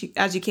fast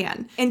as you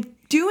can. And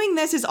doing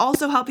this is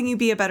also helping you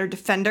be a better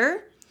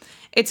defender.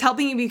 It's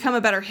helping you become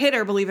a better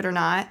hitter, believe it or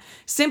not,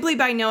 simply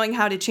by knowing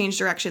how to change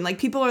direction. Like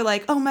people are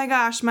like, oh my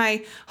gosh,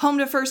 my home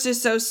to first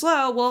is so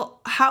slow.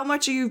 Well, how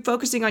much are you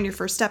focusing on your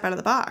first step out of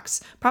the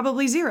box?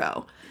 Probably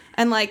 0.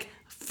 And like,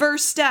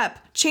 first step,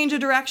 change of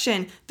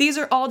direction. These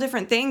are all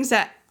different things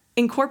that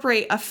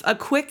incorporate a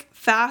quick,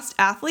 fast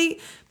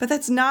athlete, but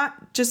that's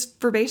not just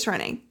for base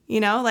running.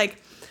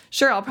 Like,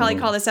 sure, I'll probably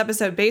call this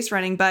episode base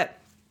running, but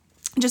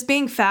just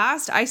being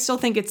fast, I still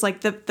think it's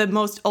like the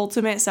most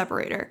ultimate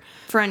separator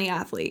for any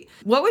athlete.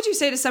 What would you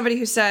say to somebody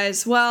who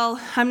says, well,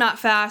 I'm not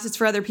fast, it's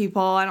for other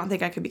people, I don't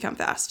think I could become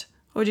fast?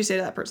 What would you say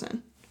to that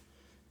person?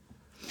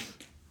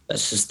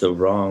 That's just the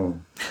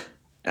wrong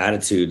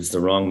attitude. It's the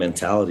wrong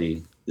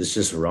mentality. It's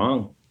just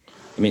wrong.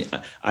 I mean,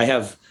 I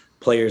have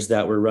players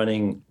that were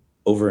running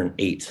over an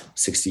 8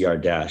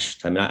 60-yard dash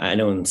time. I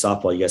know in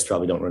softball, you guys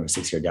probably don't run a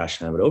 60-yard dash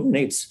time, but over an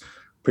 8's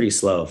pretty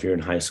slow if you're in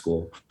high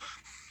school.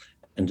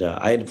 And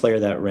I had a player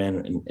that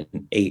ran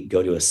an 8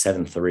 go to a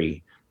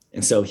 7.3.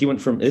 And so he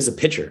went from, is a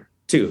pitcher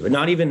too, but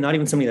not even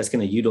somebody that's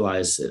going to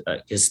utilize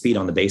his speed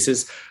on the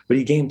bases, but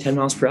he gained 10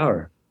 miles per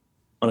hour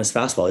on his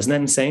fastball. Isn't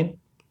that insane?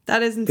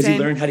 That is insane. Because he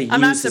learned how to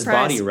use his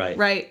body right.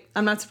 Right.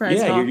 I'm not surprised.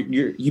 Yeah,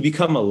 you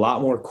become a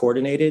lot more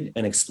coordinated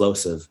and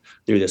explosive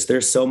through this.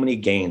 There's so many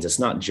gains. It's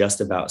not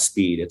just about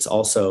speed. It's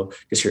also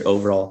just your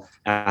overall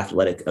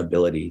athletic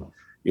ability,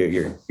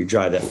 your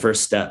drive, that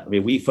first step. I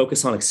mean, we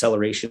focus on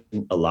acceleration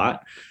a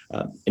lot.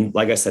 And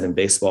like I said, in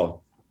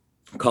baseball,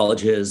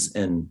 colleges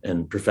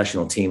and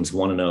professional teams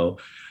want to know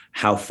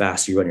how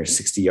fast you run your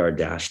 60-yard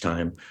dash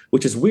time,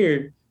 which is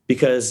weird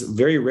because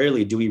very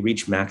rarely do we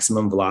reach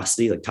maximum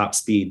velocity, like top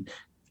speed,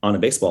 on a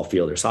baseball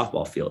field or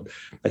softball field.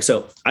 Like,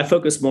 so I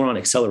focus more on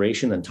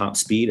acceleration than top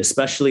speed,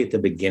 especially at the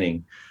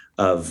beginning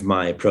of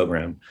my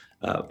program.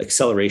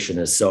 Acceleration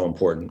is so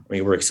important. I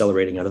mean, we're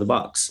accelerating out of the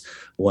box.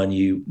 When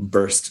you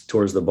burst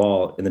towards the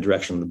ball in the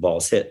direction the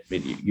ball's hit, I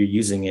mean, you're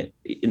using it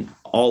in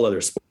all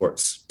other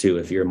sports too.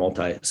 If you're a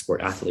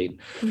multi-sport athlete,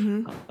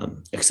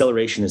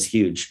 acceleration is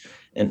huge.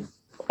 And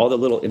all the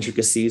little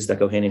intricacies that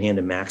go hand in hand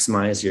to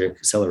maximize your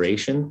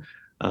acceleration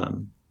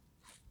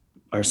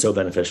are so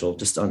beneficial.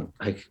 Just on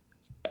like,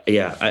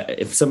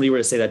 if somebody were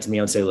to say that to me,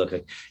 I would say, look,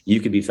 like,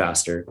 you could be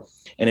faster.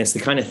 And it's the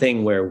kind of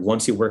thing where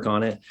once you work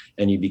on it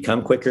and you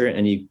become quicker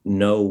and you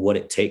know what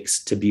it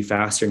takes to be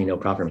faster and you know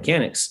proper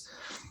mechanics,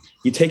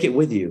 you take it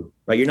with you,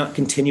 right? You're not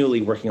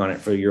continually working on it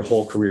for your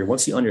whole career.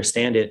 Once you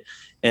understand it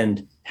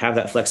and have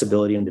that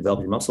flexibility and develop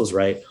your muscles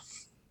right,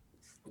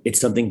 it's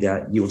something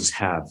that you will just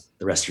have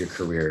the rest of your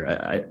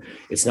career.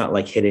 It's not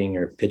like hitting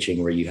or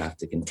pitching where you have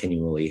to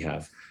continually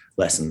have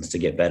lessons to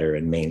get better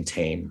and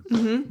maintain.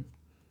 Mm-hmm.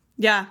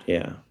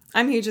 Yeah.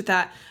 I'm huge with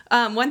that.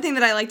 One thing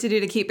that I like to do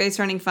to keep base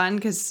running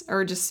fun,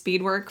 or just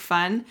speed work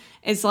fun,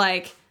 is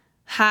like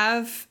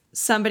have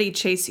somebody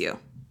chase you.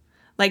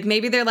 Like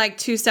maybe they're like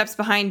 2 steps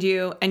behind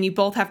you and you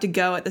both have to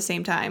go at the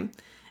same time.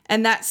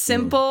 And that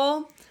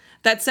simple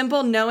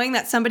knowing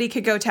that somebody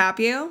could go tap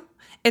you,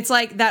 it's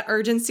like that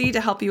urgency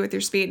to help you with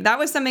your speed. That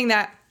was something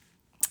that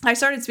I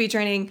started speed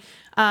training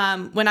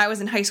when I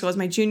was in high school. It was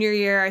my junior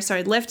year. I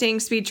started lifting,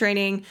 speed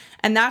training,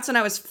 and that's when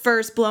I was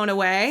first blown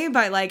away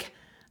by like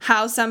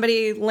how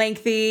somebody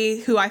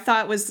lengthy who I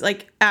thought was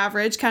like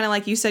average, kind of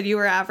like you said you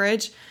were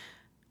average.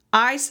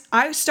 I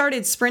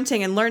started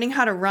sprinting and learning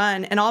how to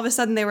run, and all of a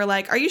sudden they were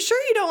like, "Are you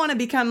sure you don't want to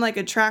become like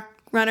a track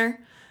runner?"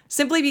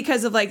 Simply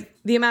because of like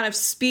the amount of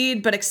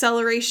speed but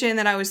acceleration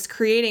that I was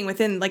creating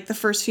within like the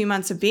first few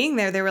months of being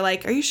there. They were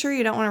like, "Are you sure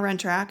you don't want to run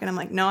track?" And I'm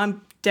like, "No,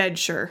 I'm dead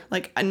sure.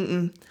 Like,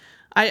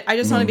 I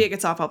just want to be a good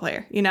softball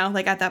player, you know,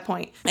 like at that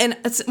point." And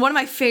it's one of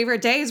my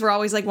favorite days were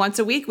always like once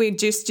a week, we'd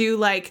just do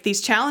like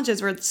these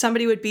challenges where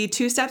somebody would be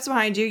 2 steps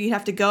behind you. You'd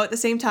have to go at the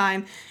same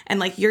time. And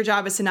like your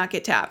job is to not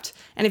get tapped.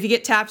 And if you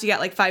get tapped, you got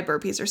like 5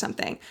 burpees or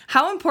something.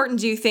 How important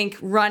do you think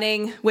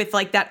running with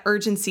like that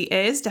urgency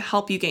is to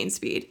help you gain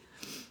speed?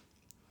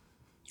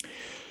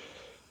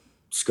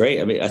 It's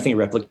great. I mean, I think it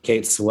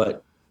replicates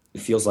what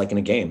it feels like in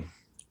a game,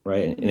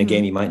 right? In a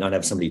game, you might not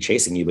have somebody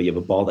chasing you, but you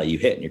have a ball that you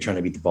hit and you're trying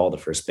to beat the ball to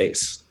first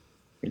base.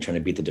 You're trying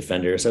to beat the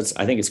defender. So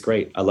I think it's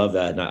great. I love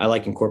that. And I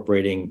like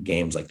incorporating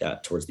games like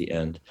that towards the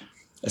end,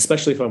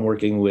 especially if I'm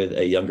working with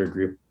a younger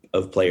group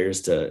of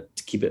players to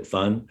keep it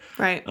fun.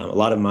 Right. A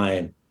lot of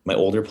my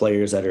older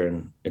players that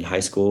are in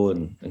high school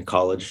and in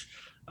college,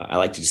 I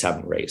like to just have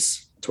them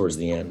race towards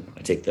the end.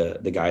 I take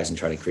the guys and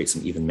try to create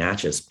some even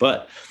matches.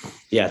 But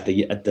yeah,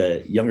 at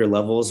the younger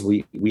levels,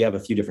 we have a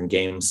few different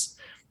games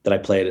that I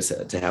play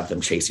to have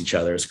them chase each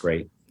other. It's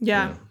great.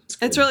 Yeah,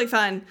 it's really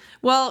fun.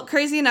 Well,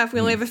 crazy enough,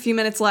 we only have a few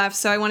minutes left,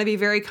 so I want to be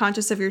very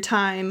conscious of your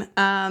time.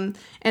 And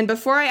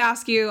before I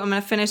ask you, I'm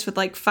going to finish with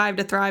like 5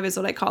 to thrive is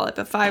what I call it,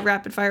 but 5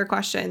 rapid fire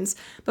questions.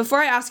 Before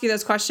I ask you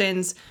those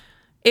questions,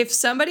 if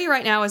somebody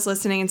right now is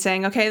listening and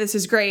saying, okay, this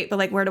is great, but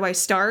like, where do I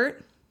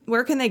start?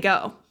 Where can they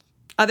go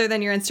other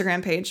than your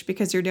Instagram page?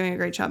 Because you're doing a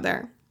great job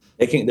there.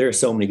 There are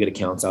so many good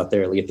accounts out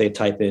there. Like if they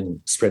type in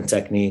sprint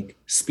technique,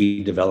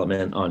 speed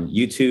development on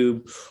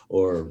YouTube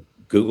or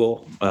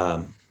Google,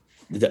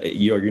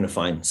 you're going to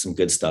find some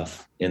good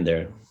stuff in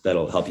there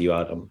that'll help you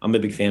out. I'm a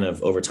big fan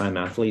of Overtime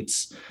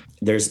Athletes.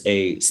 There's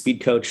a speed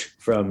coach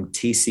from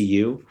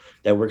TCU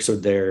that works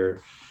with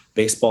their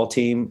baseball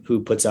team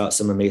who puts out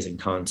some amazing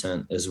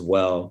content as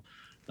well.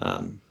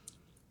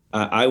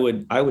 I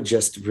would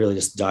just really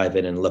just dive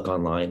in and look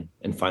online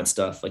and find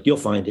stuff. Like you'll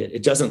find it.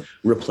 It doesn't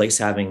replace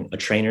having a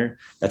trainer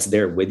that's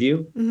there with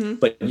you,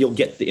 but you'll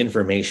get the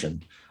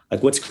information.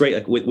 Like what's great,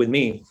 like with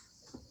me,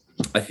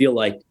 I feel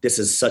like this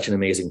is such an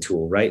amazing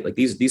tool, right? Like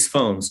these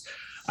phones,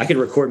 I could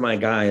record my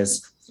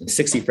guys in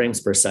 60 frames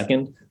per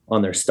second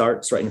on their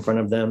starts right in front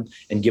of them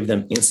and give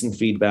them instant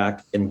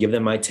feedback and give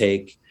them my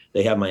take.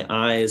 They have my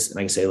eyes and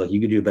I can say, look,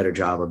 you could do a better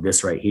job of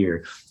this right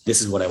here.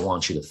 This is what I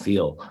want you to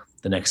feel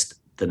the next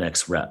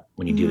rep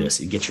when you do this.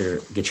 You get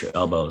your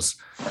elbows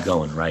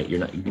going, right?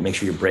 You make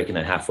sure you're breaking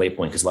that halfway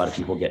point because a lot of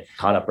people get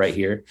caught up right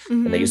here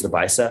and they use the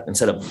bicep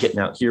instead of getting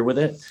out here with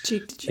it.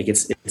 Cheek to cheek. Like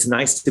it's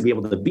nice to be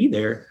able to be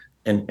there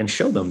and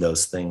show them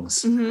those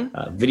things.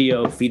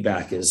 Video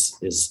feedback is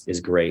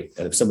great.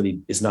 And if somebody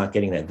is not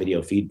getting that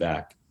video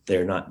feedback,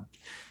 they're not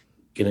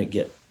going to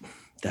get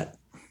that.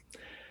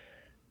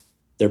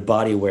 Their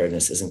body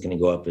awareness isn't going to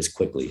go up as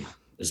quickly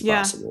as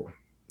possible.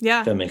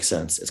 Yeah. If that makes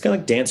sense. It's kind of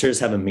like dancers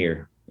have a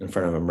mirror in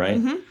front of them,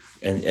 right?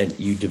 And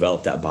you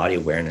develop that body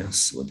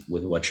awareness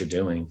with what you're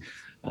doing.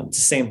 It's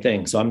the same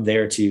thing. So I'm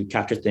there to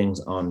capture things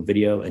on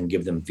video and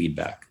give them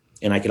feedback.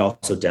 And I could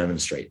also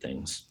demonstrate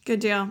things. Good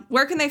deal.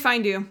 Where can they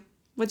find you?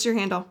 What's your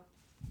handle?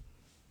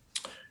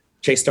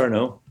 Chase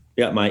Darno.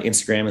 Yeah, my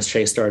Instagram is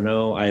Chase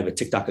Darno. I have a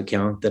TikTok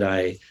account that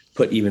I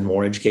put even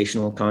more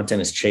educational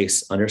content is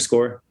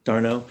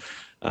Chase_Darno.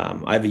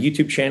 I have a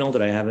YouTube channel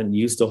that I haven't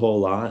used a whole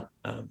lot.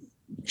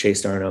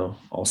 Chase Darno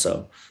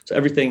also. So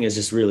everything is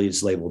just really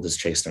just labeled as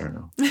Chase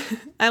Darno.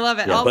 I love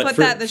it. Yeah, I'll put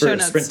that in the show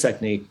notes. Sprint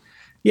technique.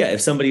 Yeah.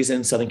 If somebody's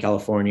in Southern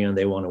California and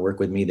they want to work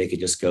with me, they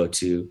could just go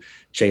to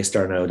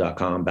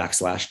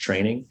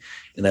chasedarno.com/training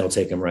and that'll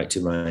take them right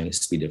to my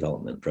speed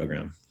development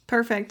program.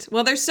 Perfect.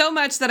 Well, there's so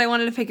much that I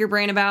wanted to pick your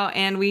brain about,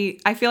 and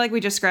I feel like we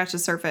just scratched the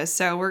surface.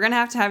 So we're going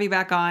to have you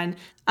back on.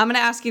 I'm going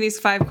to ask you these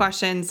 5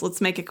 questions. Let's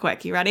make it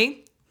quick. You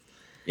ready?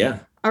 Yeah.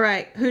 All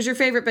right. Who's your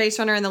favorite base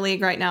runner in the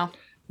league right now?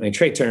 I mean,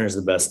 Trey Turner is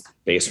the best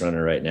base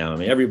runner right now. I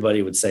mean,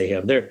 everybody would say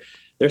him.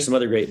 There's some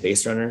other great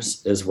base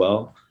runners as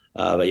well.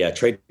 But yeah,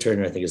 Trey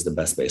Turner, I think, is the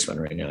best base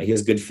runner right now. He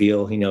has good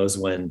feel. He knows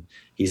when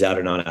he's out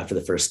or not after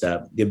the first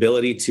step. The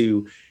ability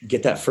to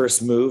get that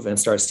first move and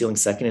start stealing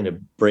second and to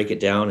break it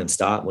down and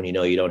stop when you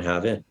know you don't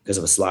have it because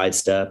of a slide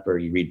step or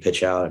you read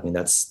pitch out. I mean,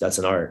 that's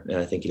an art. And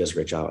I think he does a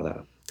great job of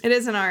that. It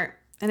is an art.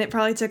 And it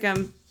probably took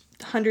him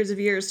hundreds of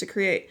years to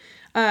create.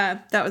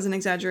 That was an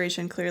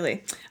exaggeration,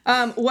 clearly.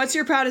 What's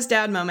your proudest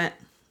dad moment?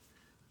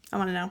 I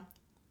want to know.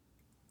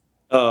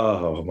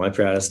 Oh, my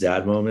proudest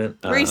dad moment.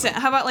 Recent.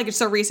 How about like it's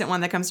a recent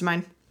one that comes to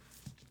mind?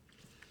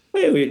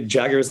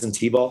 Jaggers and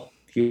T-ball.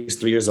 He was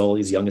 3 years old.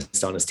 He's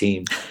youngest on his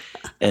team.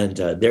 And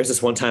there's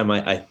this one time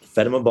I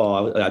fed him a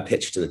ball. I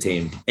pitched to the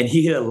team, and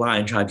he hit a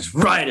line drive just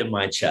right in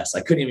my chest.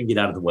 I couldn't even get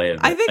out of the way of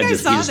it. I think I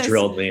saw he this. Just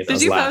drilled me.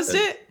 Did you post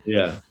it?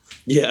 Yeah.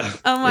 Yeah.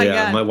 Oh my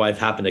God. My wife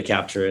happened to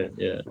capture it.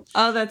 Yeah.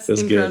 Oh, that's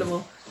incredible.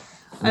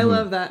 Good. I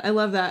love that. I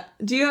love that.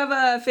 Do you have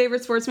a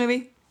favorite sports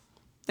movie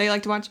that you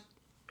like to watch?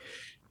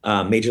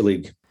 Major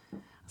League. I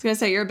was going to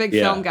say, you're a big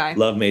film guy.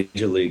 Love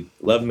Major League.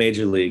 Love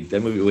Major League.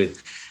 That movie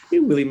with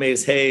Willie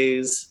Mays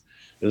Hayes.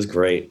 It was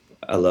great.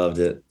 I loved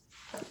it.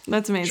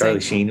 That's amazing. Charlie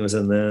Sheen was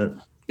in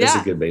that. It's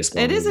a good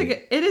baseball movie.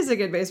 It is a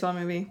good baseball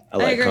movie. I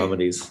like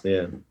comedies.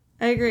 Yeah.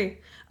 I agree.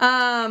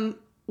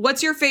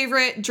 What's your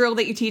favorite drill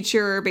that you teach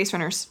your base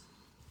runners?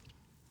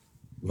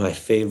 My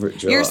favorite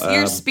drill.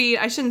 Your speed.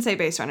 I shouldn't say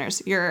base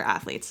runners. Your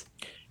athletes.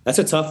 That's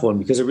a tough one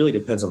because it really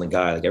depends on the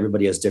guy. Like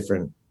everybody has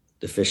different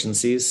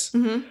deficiencies.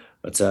 Mm-hmm.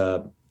 But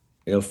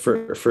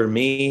for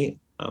me,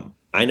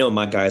 I know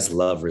my guys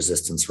love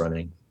resistance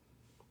running.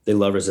 They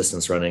love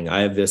resistance running.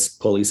 I have this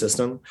pulley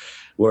system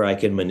where I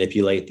can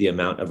manipulate the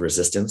amount of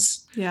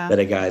resistance that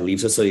a guy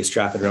leaves us. So they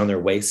strap it around their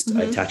waist. Mm-hmm.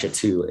 I attach it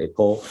to a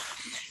pole,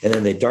 and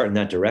then they dart in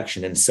that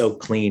direction. And it's so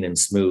clean and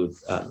smooth.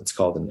 It's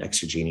called an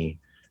exergenie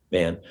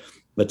band.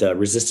 But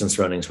resistance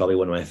running is probably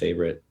one of my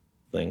favorite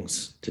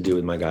things to do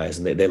with my guys,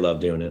 and they love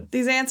doing it.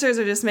 These answers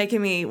are just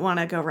making me want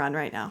to go run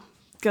right now.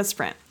 Go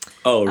sprint.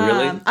 Oh,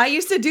 really? I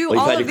used to do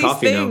all of these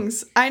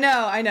things.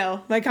 Now. I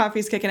know. My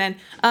coffee's kicking in.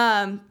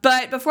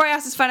 But before I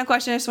ask this final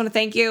question, I just want to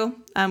thank you.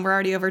 We're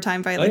already over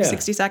time by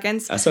 60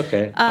 seconds. That's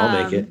okay.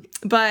 I'll make it.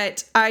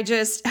 But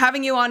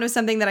having you on was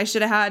something that I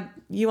should have had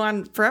you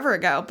on forever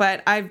ago.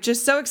 But I'm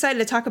just so excited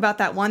to talk about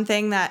that one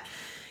thing that,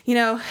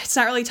 it's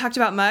not really talked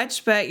about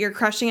much, but you're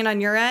crushing it on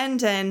your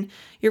end, and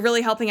you're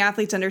really helping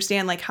athletes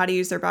understand like how to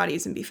use their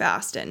bodies and be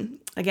fast. And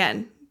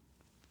again,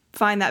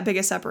 find that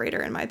biggest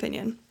separator, in my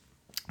opinion.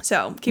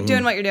 So keep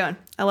doing what you're doing.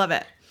 I love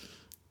it.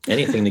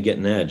 Anything to get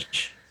an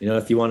edge.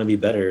 If you want to be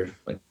better,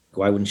 like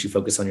why wouldn't you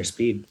focus on your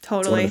speed? Totally.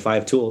 It's one of the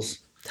 5 tools.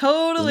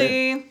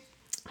 Totally.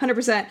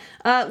 100%.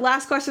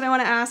 Last question I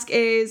want to ask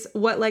is,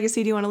 what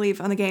legacy do you want to leave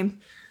on the game?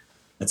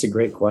 That's a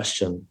great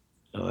question.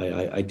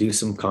 I do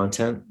some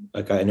content.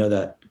 Like I know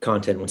that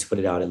content, once you put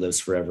it out, it lives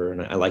forever.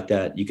 And I like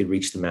that you could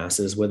reach the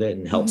masses with it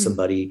and help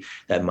somebody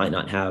that might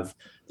not have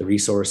the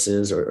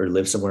resources or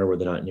live somewhere where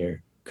they're not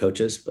near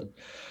coaches. But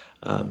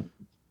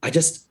I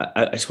just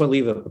want to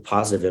leave a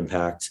positive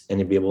impact and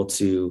to be able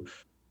to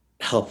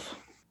help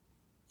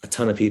a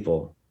ton of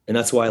people. And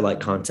that's why I like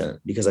content,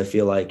 because I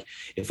feel like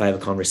if I have a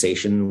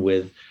conversation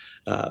with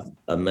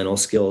a mental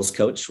skills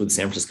coach with the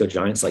San Francisco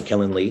Giants, like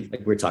Kellen Lee,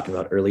 like we were talking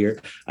about earlier,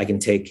 I can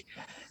take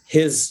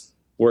his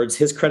words,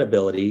 his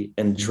credibility,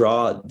 and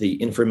draw the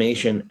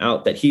information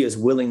out that he is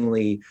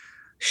willingly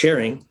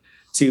sharing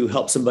to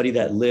help somebody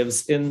that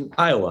lives in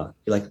Iowa.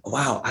 You're like,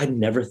 wow, I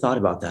never thought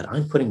about that.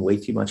 I'm putting way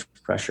too much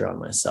pressure on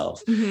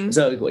myself. Mm-hmm.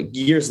 So like,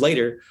 years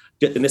later,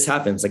 and this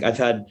happens, like I've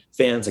had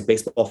fans, like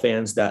baseball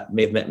fans that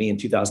may have met me in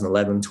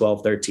 2011,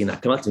 12, 13,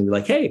 that come up to me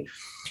like, hey,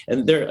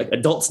 and they're like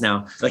adults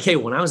now. Like, hey,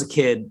 when I was a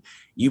kid,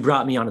 you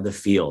brought me onto the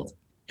field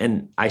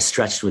and I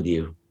stretched with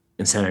you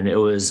in center. And it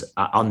was,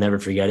 I'll never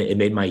forget it. It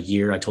made my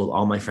year. I told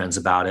all my friends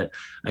about it.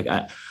 Like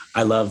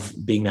I love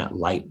being that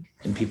light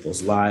in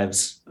people's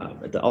lives.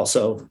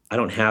 Also, I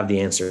don't have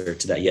the answer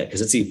to that yet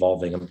because it's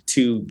evolving. I'm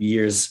 2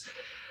 years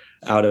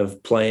out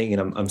of playing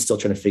and I'm still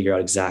trying to figure out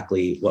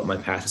exactly what my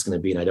path is going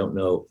to be. And I don't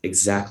know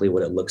exactly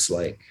what it looks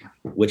like,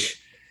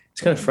 which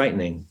is kind of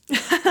frightening.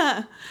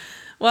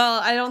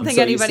 Well, I don't think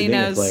anybody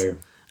knows.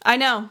 I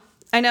know.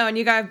 And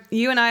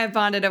you and I have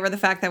bonded over the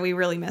fact that we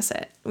really miss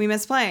it. We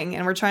miss playing,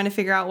 and we're trying to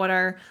figure out what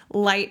our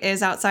light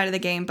is outside of the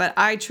game. But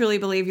I truly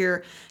believe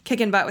you're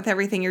kicking butt with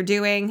everything you're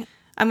doing.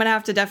 I'm going to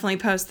have to definitely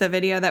post the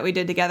video that we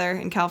did together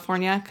in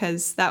California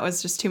because that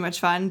was just too much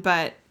fun.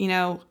 But,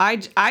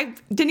 I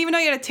didn't even know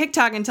you had a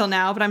TikTok until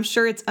now, but I'm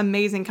sure it's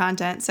amazing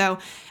content. So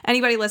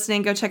anybody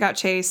listening, go check out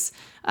Chase.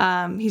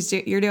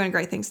 You're doing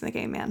great things in the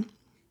game, man.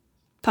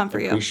 Pump for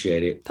you.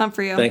 Appreciate it. Pump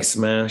for you. Thanks,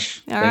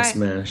 Smash.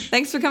 Smash.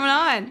 Thanks for coming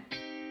on.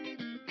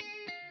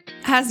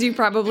 As you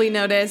probably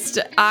noticed,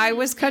 I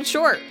was cut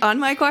short on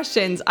my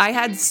questions. I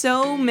had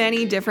so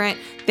many different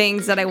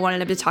things that I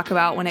wanted him to talk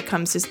about when it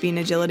comes to speed and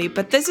agility,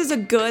 but this is a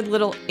good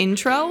little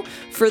intro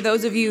for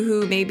those of you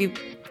who maybe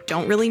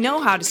don't really know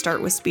how to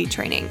start with speed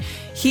training.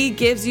 He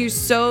gives you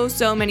so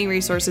many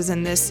resources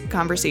in this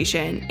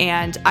conversation,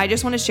 and I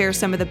just want to share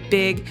some of the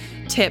big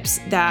tips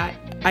that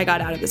I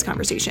got out of this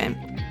conversation.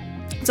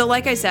 So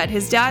like I said,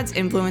 his dad's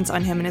influence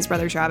on him and his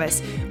brother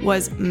Travis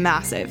was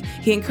massive.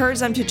 He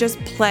encouraged them to just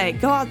play,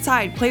 go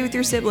outside, play with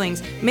your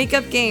siblings, make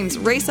up games,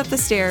 race up the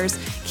stairs,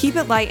 keep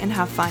it light and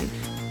have fun.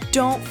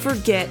 Don't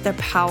forget the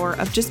power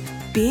of just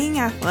being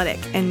athletic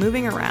and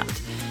moving around.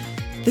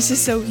 This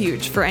is so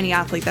huge for any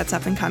athlete that's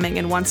up and coming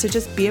and wants to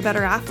just be a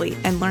better athlete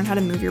and learn how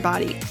to move your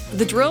body.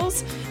 The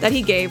drills that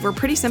he gave were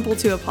pretty simple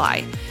to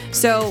apply.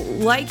 So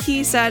like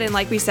he said, and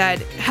like we said,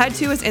 head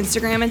to his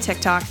Instagram and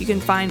TikTok. You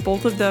can find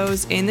both of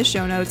those in the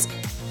show notes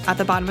at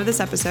the bottom of this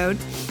episode.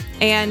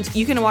 And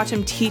you can watch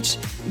him teach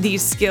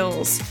these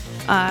skills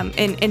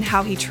and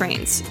how he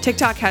trains.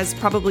 TikTok has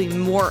probably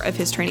more of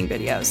his training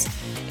videos.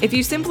 If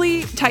you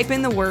simply type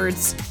in the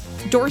words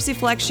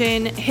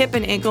dorsiflexion, hip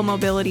and ankle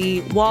mobility,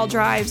 wall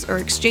drives or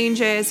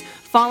exchanges,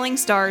 falling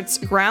starts,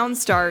 ground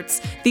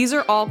starts. These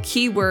are all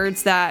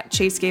keywords that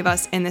Chase gave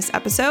us in this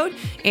episode.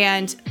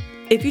 And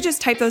if you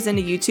just type those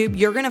into YouTube,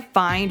 you're going to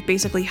find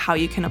basically how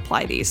you can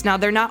apply these. Now,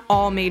 they're not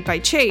all made by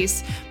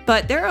Chase,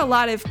 but there are a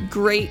lot of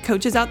great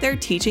coaches out there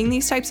teaching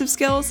these types of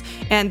skills.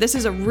 And this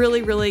is a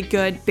really, really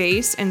good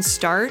base and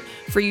start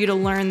for you to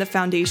learn the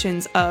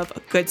foundations of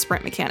good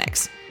sprint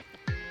mechanics.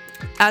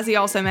 As he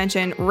also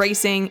mentioned,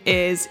 racing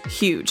is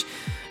huge.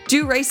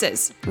 Do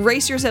races,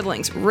 race your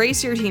siblings,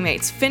 race your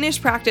teammates,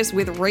 finish practice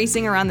with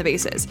racing around the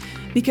bases,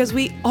 because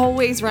we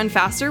always run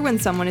faster when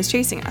someone is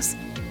chasing us.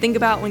 Think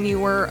about when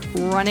you were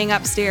running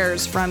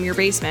upstairs from your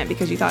basement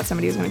because you thought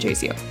somebody was going to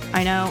chase you.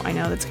 I know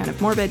that's kind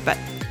of morbid, but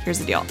here's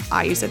the deal.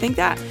 I used to think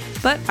that,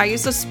 but I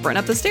used to sprint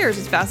up the stairs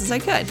as fast as I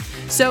could.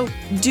 So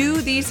do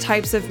these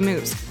types of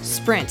moves.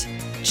 Sprint,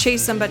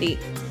 chase somebody,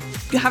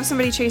 have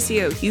somebody chase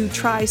you. You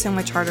try so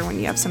much harder when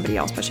you have somebody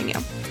else pushing you.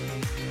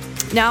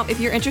 Now, if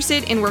you're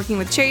interested in working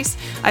with Chase,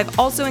 I've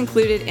also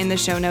included in the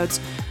show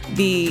notes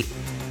the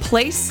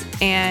place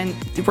and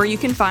where you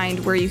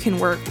can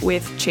work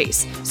with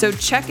Chase. So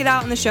check it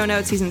out in the show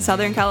notes. He's in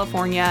Southern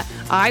California.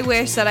 I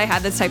wish that I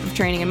had this type of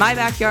training in my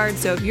backyard.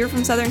 So if you're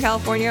from Southern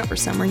California or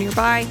somewhere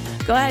nearby,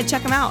 go ahead,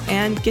 check him out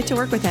and get to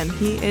work with him.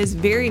 He is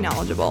very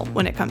knowledgeable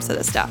when it comes to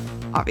this stuff,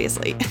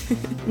 obviously.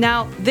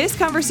 Now, this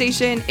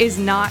conversation is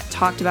not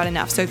talked about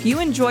enough. So if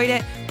you enjoyed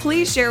it,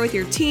 please share with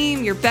your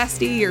team, your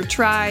bestie, your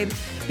tribe,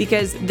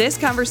 because this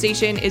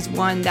conversation is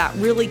one that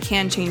really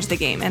can change the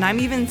game. And I'm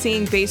even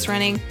seeing base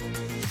running,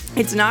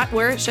 it's not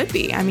where it should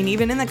be. I mean,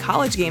 even in the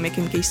college game, it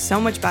can be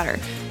so much better.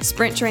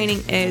 Sprint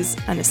training is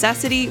a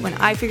necessity. When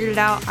I figured it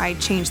out, I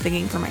changed the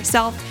game for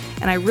myself.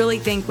 And I really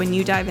think when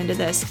you dive into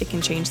this, it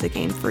can change the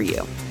game for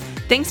you.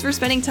 Thanks for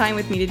spending time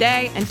with me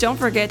today. And don't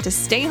forget to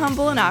stay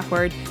humble and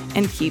awkward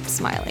and keep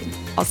smiling.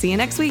 I'll see you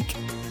next week.